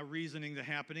reasoning that's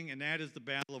happening, and that is the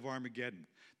Battle of Armageddon.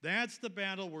 That's the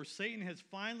battle where Satan has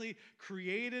finally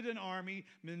created an army,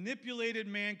 manipulated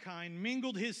mankind,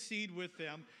 mingled his seed with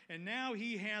them, and now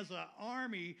he has an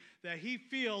army that he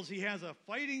feels he has a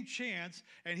fighting chance,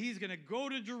 and he's going to go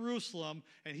to Jerusalem,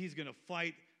 and he's going to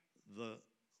fight the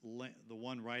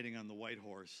one riding on the white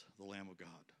horse, the Lamb of God.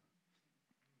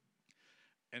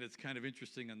 And it's kind of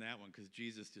interesting on that one because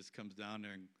Jesus just comes down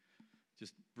there and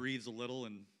just breathes a little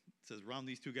and says, round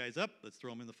these two guys up, let's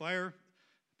throw them in the fire,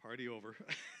 party over.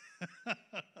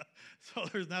 So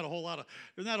there's not a whole lot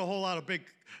of big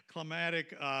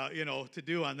climatic, to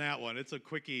do on that one. It's a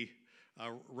quickie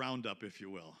roundup, if you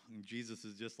will. And Jesus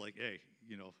is just like, hey,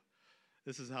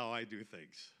 this is how I do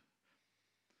things.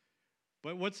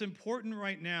 But what's important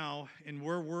right now and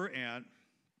where we're at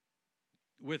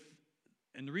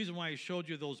and the reason why I showed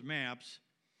you those maps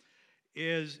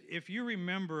is if you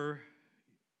remember,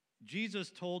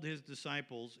 Jesus told his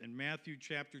disciples in Matthew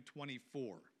chapter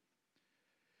 24,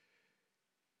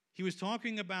 he was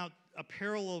talking about a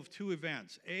parallel of two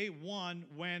events. One,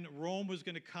 when Rome was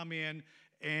going to come in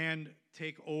and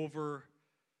take over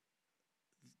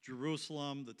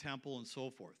Jerusalem, the temple, and so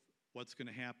forth. What's going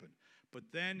to happen? But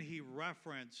then he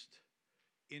referenced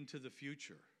into the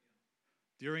future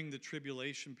during the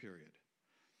tribulation period.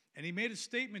 And he made a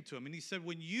statement to him, and he said,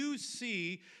 when you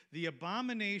see the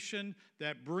abomination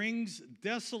that brings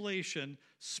desolation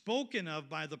spoken of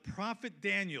by the prophet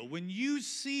Daniel, when you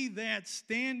see that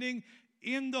standing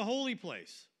in the holy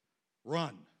place,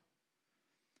 run.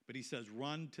 But he says,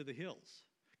 run to the hills.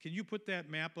 Can you put that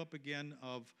map up again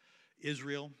of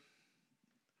Israel?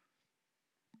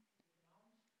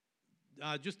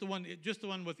 Just the one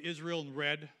with Israel in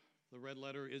red, the red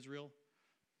letter Israel.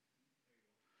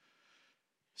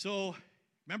 So,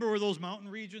 remember where those mountain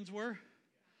regions were?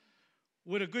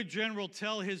 Would a good general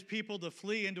tell his people to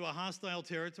flee into a hostile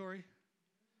territory?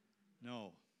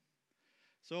 No.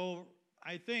 So,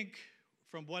 I think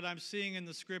from what I'm seeing in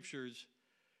the scriptures,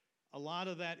 a lot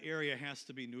of that area has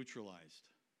to be neutralized.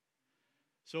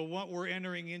 So what we're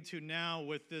entering into now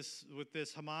with this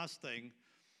Hamas thing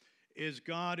is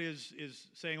God is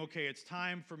saying, okay, it's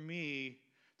time for me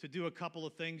to do a couple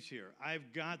of things here.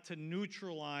 I've got to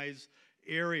neutralize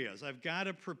areas. I've got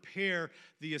to prepare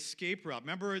the escape route.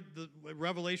 Remember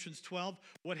Revelations 12?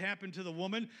 What happened to the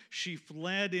woman? She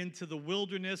fled into the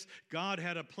wilderness. God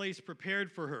had a place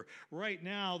prepared for her. Right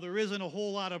now, there isn't a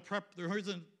whole lot of there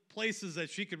isn't places that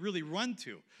she could really run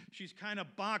to. She's kind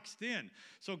of boxed in.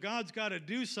 So God's got to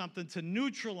do something to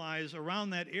neutralize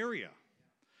around that area.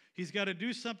 He's got to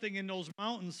do something in those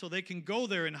mountains so they can go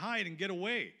there and hide and get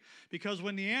away. Because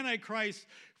when the Antichrist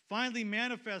finally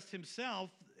manifests himself,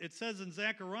 it says in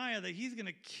Zechariah that he's going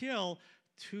to kill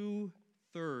 2/3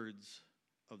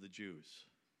 of the Jews.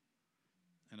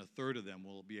 And 1/3 of them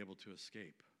will be able to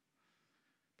escape.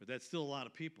 But that's still a lot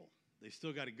of people. They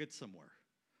still got to get somewhere.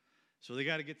 So they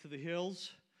got to get to the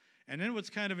hills. And then what's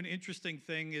kind of an interesting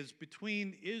thing is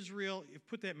between Israel,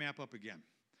 put that map up again.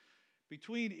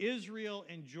 Between Israel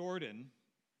and Jordan,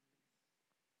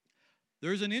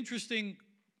 there's an interesting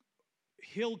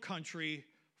hill country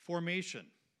formation.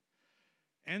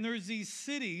 And there's these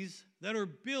cities that are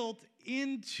built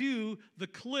into the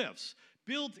cliffs,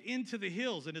 built into the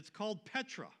hills, and it's called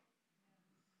Petra.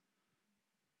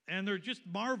 And they're just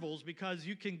marvels because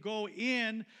you can go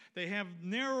in, they have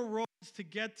narrow roads to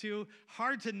get to,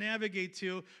 hard to navigate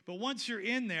to, but once you're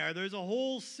in there, there's a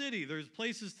whole city. There's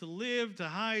places to live, to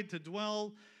hide, to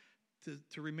dwell,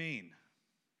 to remain.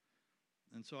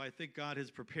 And so I think God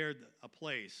has prepared a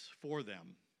place for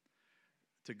them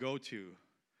to go to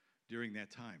during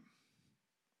that time.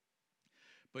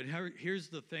 But here's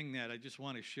the thing that I just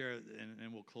want to share,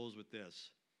 and we'll close with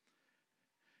this.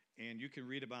 And you can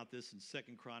read about this in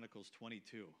 2 Chronicles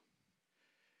 22.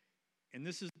 And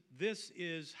this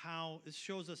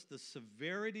shows us the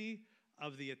severity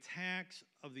of the attacks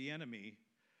of the enemy,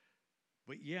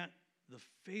 but yet the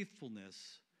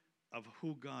faithfulness of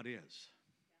who God is.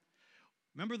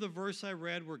 Remember the verse I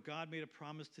read where God made a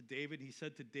promise to David? He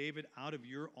said to David, out of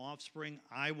your offspring,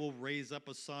 I will raise up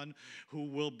a son who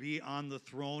will be on the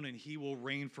throne and he will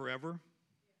reign forever.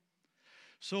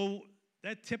 So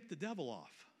that tipped the devil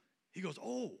off. He goes,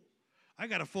 oh, I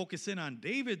got to focus in on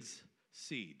David's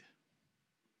seed.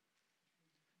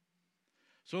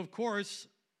 So, of course,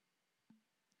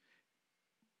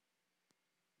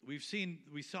 we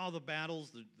saw the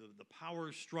battles, the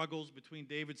power struggles between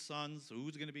David's sons, so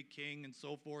who's going to be king and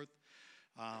so forth.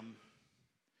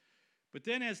 But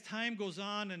then as time goes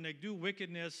on and they do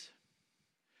wickedness,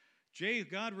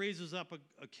 God raises up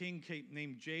a king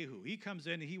named Jehu. He comes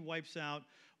in and he wipes out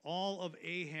all of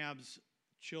Ahab's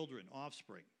children,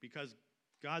 offspring, because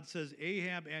God says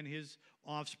Ahab and his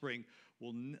offspring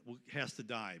has to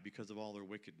die because of all their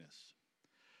wickedness.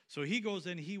 So he goes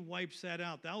in, he wipes that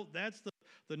out. That's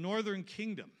the northern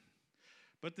kingdom.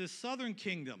 But the southern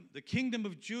kingdom, the kingdom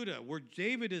of Judah, where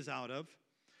David is out of,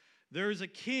 there's a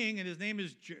king, and his name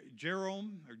is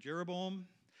Jeroboam,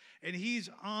 and he's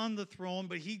on the throne,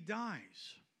 but he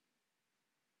dies.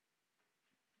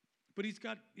 But he's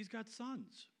got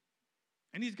sons.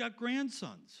 And he's got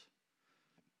grandsons.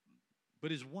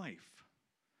 But his wife,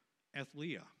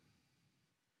 Athaliah,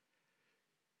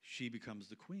 she becomes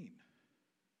the queen.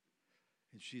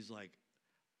 And she's like,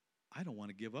 I don't want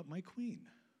to give up my queen.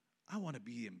 I want to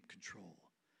be in control.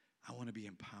 I want to be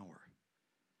in power.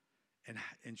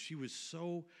 And she was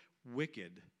so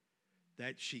wicked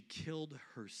that she killed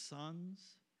her sons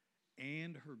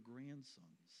and her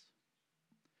grandsons.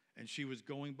 And she was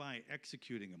going by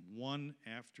executing them one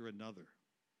after another.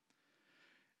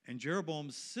 And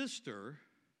Jeroboam's sister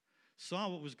saw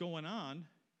what was going on,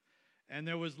 and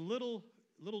there was little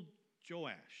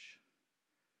Joash.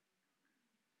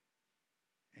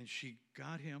 And she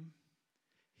got him,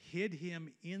 hid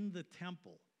him in the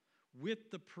temple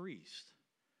with the priest,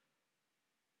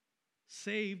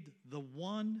 saved the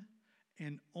one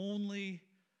and only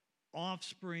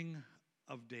offspring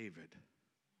of David.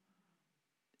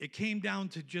 It came down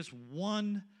to just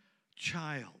one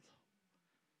child.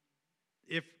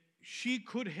 If she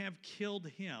could have killed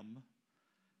him,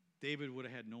 David would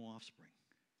have had no offspring.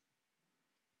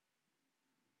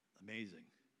 Amazing.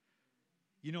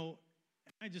 You know,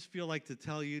 I just feel like to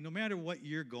tell you, no matter what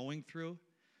you're going through,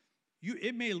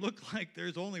 it may look like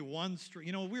there's only one string.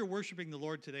 You know, we were worshiping the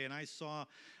Lord today, and I saw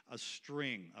a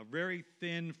string, a very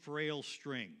thin, frail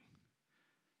string.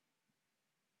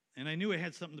 And I knew it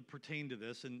had something to pertain to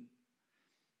this.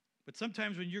 But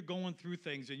sometimes when you're going through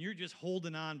things and you're just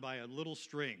holding on by a little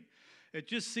string, it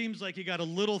just seems like you got a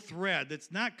little thread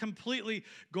that's not completely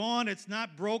gone, it's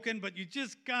not broken, but you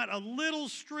just got a little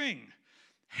string.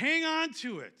 Hang on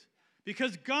to it.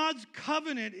 Because God's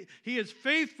covenant, He is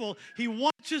faithful. He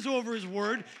watches over His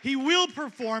word. He will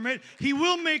perform it. He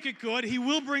will make it good. He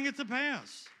will bring it to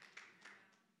pass.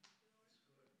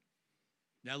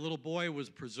 That little boy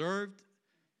was preserved.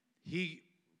 He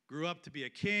grew up to be a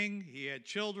king. He had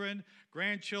children,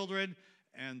 grandchildren,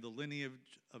 and the lineage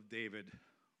of David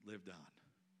lived on.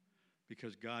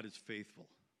 Because God is faithful.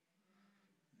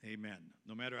 Amen.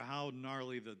 No matter how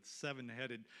gnarly the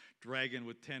seven-headed dragon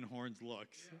with 10 horns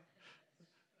looks,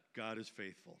 God is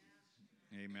faithful.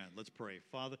 Amen. Let's pray.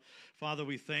 Father,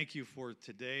 we thank you for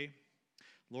today.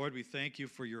 Lord, we thank you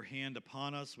for your hand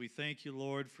upon us. We thank you,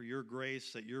 Lord, for your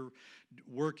grace that you're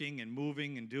working and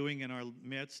moving and doing in our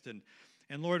midst. And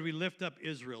Lord, we lift up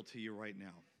Israel to you right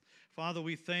now. Father,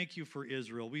 we thank you for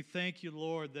Israel. We thank you,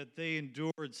 Lord, that they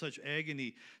endured such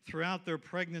agony throughout their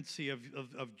pregnancy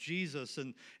of Jesus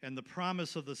and the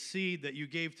promise of the seed that you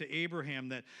gave to Abraham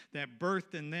that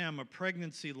birthed in them a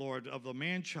pregnancy, Lord, of the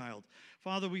man-child.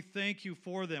 Father, we thank you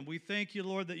for them. We thank you,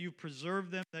 Lord, that you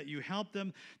preserved them, that you helped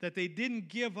them, that they didn't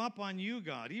give up on you,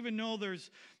 God. Even though there's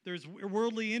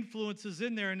worldly influences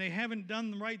in there and they haven't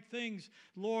done the right things,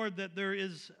 Lord, that there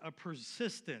is a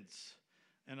persistence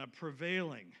and a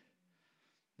prevailing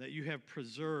that you have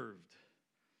preserved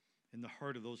in the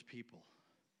heart of those people.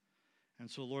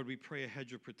 And so, Lord, we pray a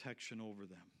hedge of protection over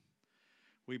them.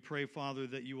 We pray, Father,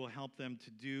 that you will help them to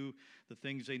do the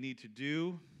things they need to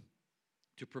do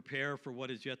to prepare for what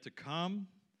is yet to come.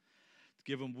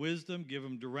 Give them wisdom, give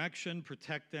them direction,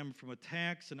 protect them from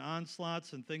attacks and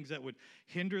onslaughts and things that would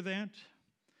hinder that.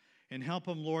 And help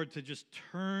them, Lord, to just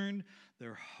turn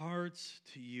their hearts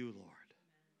to you, Lord.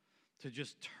 To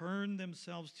just turn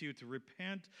themselves to you, to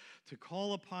repent, to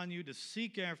call upon you, to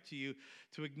seek after you,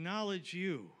 to acknowledge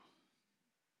you,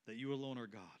 that you alone are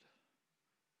God.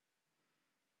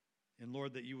 And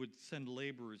Lord, that you would send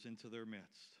laborers into their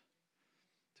midst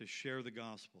to share the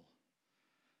gospel,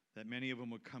 that many of them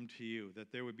would come to you,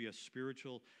 that there would be a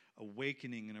spiritual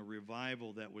awakening and a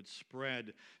revival that would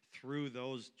spread through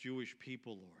those Jewish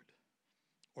people, Lord.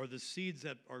 Or the seeds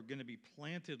that are going to be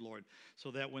planted, Lord,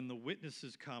 so that when the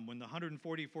witnesses come, when the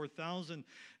 144,000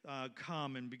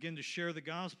 come and begin to share the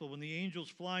gospel, when the angels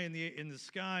fly in the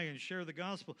sky and share the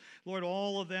gospel, Lord,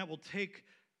 all of that will take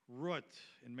root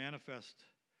and manifest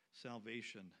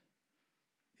salvation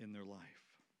in their life.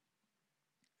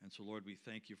 And so, Lord, we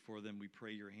thank you for them. We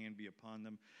pray your hand be upon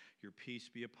them, your peace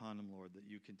be upon them, Lord, that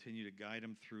you continue to guide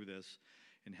them through this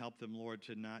and help them, Lord,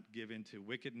 to not give in to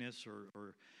wickedness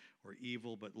or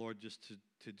evil, but, Lord, just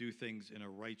to do things in a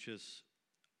righteous,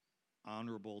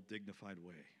 honorable, dignified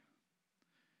way.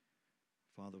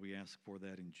 Father, we ask for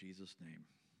that in Jesus' name.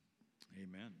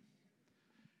 Amen.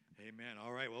 Amen.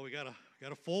 All right, well, we got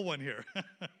a full one here.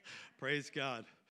 Praise God.